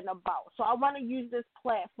nothing about. So I want to use this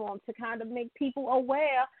platform to kind of make people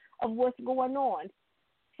aware of what's going on.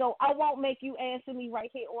 So I won't make you answer me right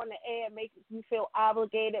here on the air and make you feel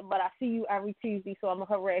obligated, but I see you every Tuesday, so I'm going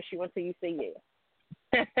to harass you until you say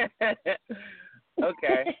yeah.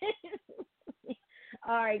 Okay.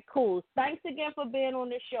 All right, cool. Thanks again for being on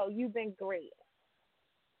the show. You've been great.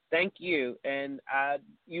 Thank you, and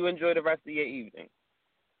you enjoy the rest of your evening.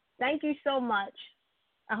 Thank you so much.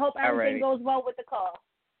 I hope everything goes well with the call.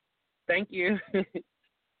 Thank you.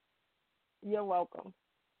 You're welcome.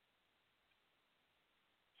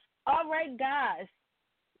 All right, guys.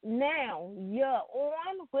 Now you're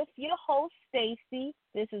on with your host, Stacy.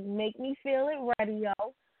 This is Make Me Feel It Radio.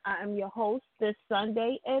 I am your host this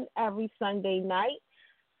Sunday and every Sunday night.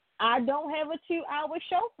 I don't have a 2-hour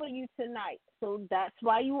show for you tonight, so that's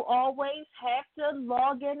why you always have to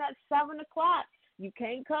log in at 7 o'clock. You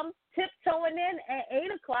can't come tiptoeing in at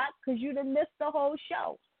 8 o'clock because you done missed the whole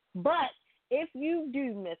show. But if you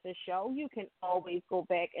do miss a show, you can always go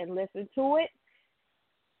back and listen to it.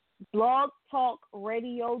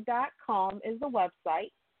 blogtalkradio.com is the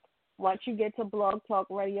website. Once you get to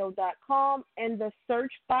blogtalkradio.com, in the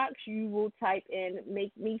search box, you will type in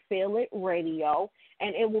Make Me Feel It Radio,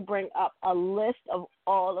 and it will bring up a list of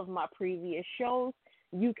all of my previous shows.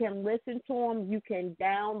 You can listen to them. You can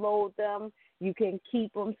download them. You can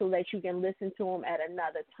keep them so that you can listen to them at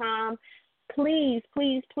another time. Please,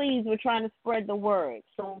 please, please, we're trying to spread the word.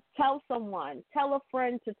 So tell someone. Tell a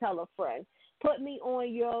friend to tell a friend. Put me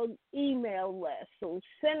on your email list. So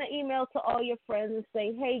send an email to all your friends and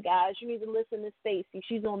say, hey, guys, you need to listen to Stacy.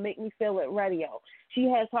 She's on Make Me Feel It Radio. She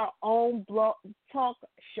has her own blog talk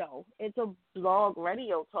show. It's a blog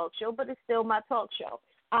radio talk show, but it's still my talk show.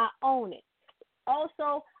 I own it.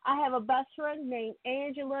 Also, I have a best friend named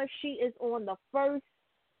Angela. She is on the first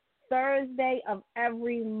Thursday of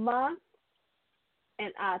every month.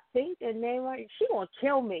 And I think the name of it, she's going to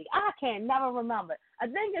kill me. I can never remember. I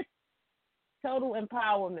think it's Total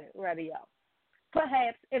Empowerment Radio.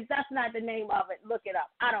 Perhaps, if that's not the name of it, look it up.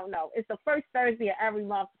 I don't know. It's the first Thursday of every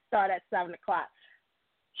month, start at 7 o'clock.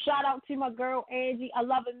 Shout out to my girl, Angie. I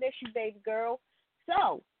love and miss you, baby girl.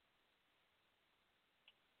 So,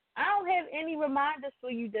 I don't have any reminders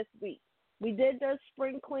for you this week. We did the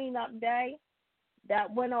spring cleanup day.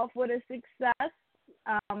 That went off with a success.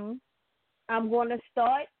 I'm going to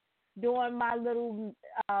start doing my little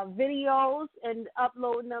videos and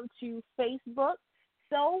uploading them to Facebook.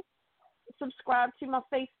 So subscribe to my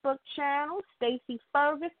Facebook channel, Stacy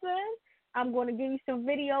Ferguson. I'm going to give you some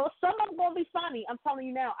videos. Some of them going to be funny. I'm telling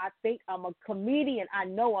you now, I think I'm a comedian. I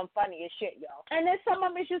know I'm funny as shit, y'all. And then some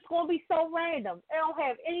of them is just going to be so random. It don't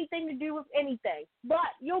have anything to do with anything.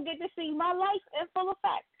 But you'll get to see my life in full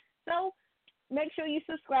effect. So make sure you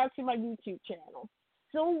subscribe to my YouTube channel.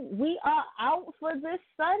 So we are out for this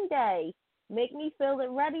Sunday. Make Me Feel It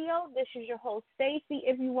Radio. This is your host, Stacy.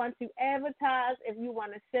 If you want to advertise, if you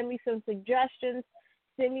want to send me some suggestions,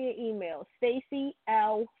 send me an email,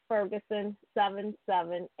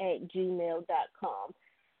 stacylferguson77@gmail.com.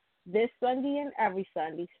 This Sunday and every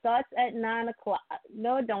Sunday starts at 9 o'clock.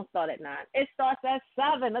 No, it don't start at 9. It starts at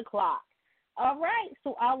 7 o'clock. All right,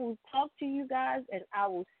 so I will talk to you guys, and I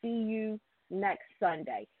will see you next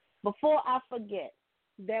Sunday. Before I forget,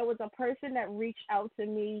 there was a person that reached out to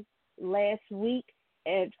me last week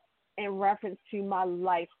in reference to my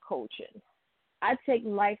life coaching. I take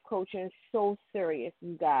life coaching so serious,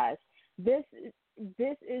 you guys. This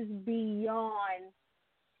is beyond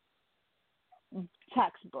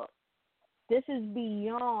textbook. This is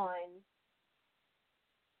beyond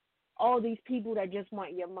all these people that just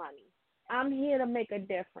want your money. I'm here to make a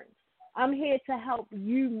difference. I'm here to help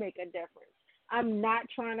you make a difference. I'm not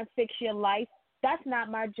trying to fix your life. That's not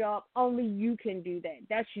my job. Only you can do that.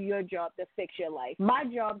 That's your job, to fix your life. My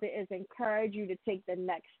job is to encourage you to take the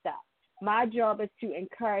next step. My job is to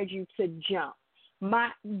encourage you to jump.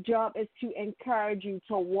 My job is to encourage you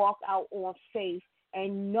to walk out on faith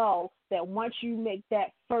and know that once you make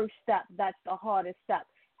that first step, that's the hardest step.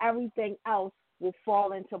 Everything else will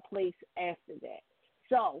fall into place after that.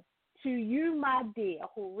 So, to you, my dear,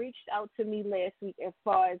 who reached out to me last week as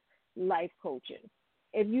far as life coaching,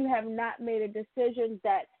 if you have not made a decision,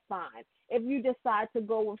 that's fine. If you decide to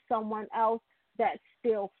go with someone else, that's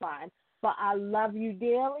still fine. But I love you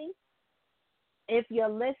dearly. If you're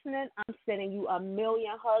listening, I'm sending you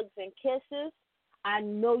 1,000,000 hugs and kisses. I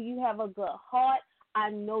know you have a good heart. I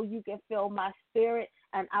know you can feel my spirit,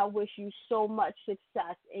 and I wish you so much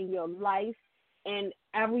success in your life and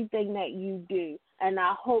everything that you do. And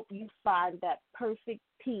I hope you find that perfect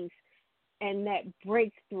peace and that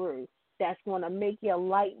breakthrough that's going to make your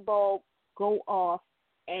light bulb go off,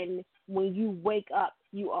 and when you wake up,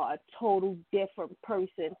 you are a total different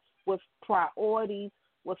person with priorities,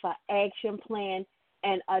 with an action plan,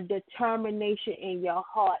 and a determination in your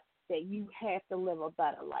heart that you have to live a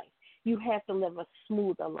better life. You have to live a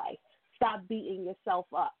smoother life. Stop beating yourself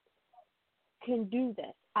up. Can do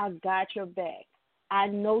this. I got your back. I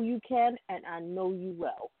know you can, and I know you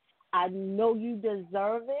will. I know you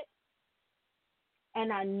deserve it,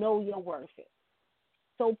 and I know you're worth it.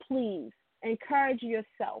 So please, encourage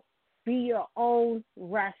yourself. Be your own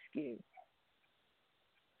rescue.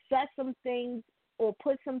 Set some things or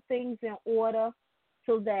put some things in order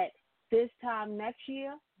so that this time next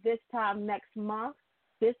year, this time next month,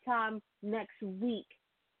 this time next week,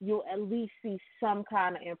 you'll at least see some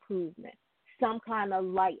kind of improvement, some kind of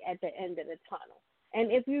light at the end of the tunnel. And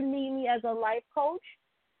if you need me as a life coach,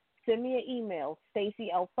 send me an email, Stacy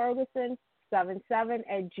L. Ferguson,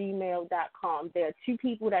 @gmail.com. There are two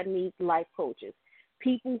people that need life coaches.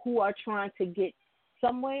 People who are trying to get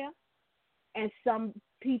somewhere and some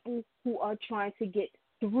people who are trying to get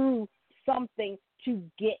through something to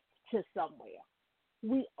get to somewhere.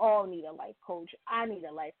 We all need a life coach. I need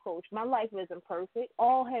a life coach. My life isn't perfect.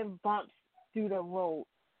 All have bumps through the road.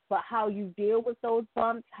 But how you deal with those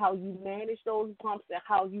bumps, how you manage those bumps, and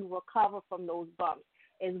how you recover from those bumps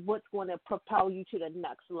is what's going to propel you to the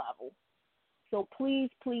next level. So please,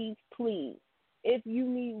 please, please, if you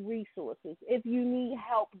need resources, if you need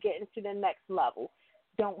help getting to the next level,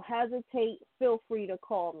 don't hesitate. Feel free to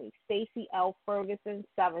call me, Stacey L. Ferguson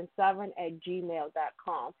 77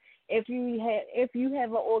 @gmail.com. If you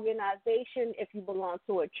have an organization, if you belong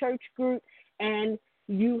to a church group, and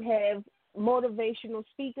you have motivational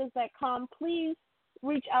speakers that come, please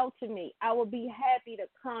reach out to me. I will be happy to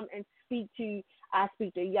come and I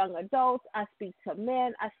speak to young adults, I speak to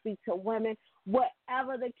men, I speak to women,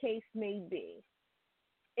 whatever the case may be.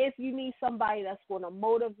 If you need somebody that's going to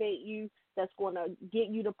motivate you, that's going to get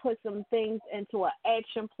you to put some things into an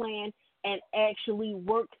action plan and actually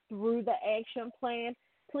work through the action plan,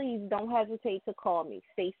 please don't hesitate to call me,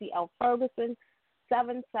 Stacey L. Ferguson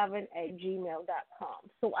 77 @gmail.com.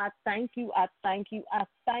 So I thank you. I thank you. I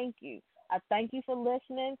thank you. I thank you for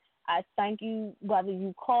listening. I thank you whether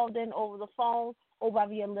you called in over the phone or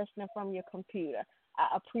whether you're listening from your computer. I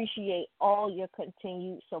appreciate all your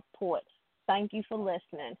continued support. Thank you for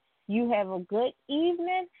listening. You have a good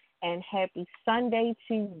evening and happy Sunday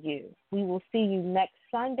to you. We will see you next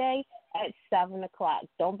Sunday at 7 o'clock.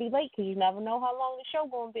 Don't be late because you never know how long the show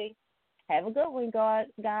going to be. Have a good one, guys.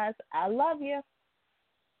 I love you.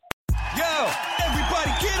 Yo,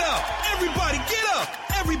 everybody get up! Everybody get up!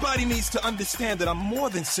 Everybody needs to understand that I'm more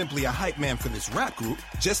than simply a hype man for this rap group.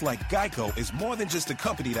 Just like Geico is more than just a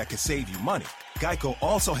company that can save you money. Geico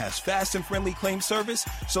also has fast and friendly claim service,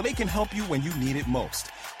 so they can help you when you need it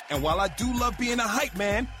most. And while I do love being a hype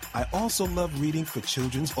man, I also love reading for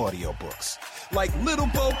children's audiobooks. Like Little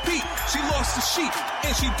Bo Peep, she lost the sheep,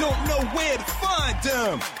 and she don't know where to find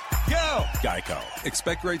them. Yo! Geico.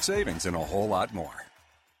 Expect great savings and a whole lot more.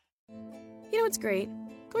 You know what's great?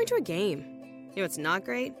 Going to a game. You know what's not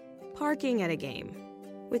great? Parking at a game.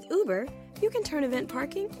 With Uber, you can turn event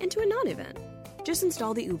parking into a non-event. Just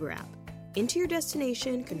install the Uber app. Enter your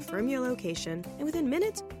destination, confirm your location, and within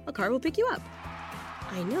minutes, a car will pick you up.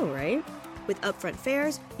 I know, right? With upfront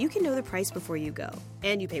fares, you can know the price before you go.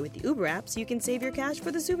 And you pay with the Uber app so you can save your cash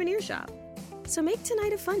for the souvenir shop. So make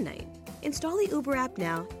tonight a fun night. Install the Uber app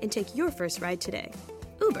now and take your first ride today.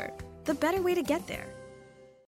 Uber, the better way to get there.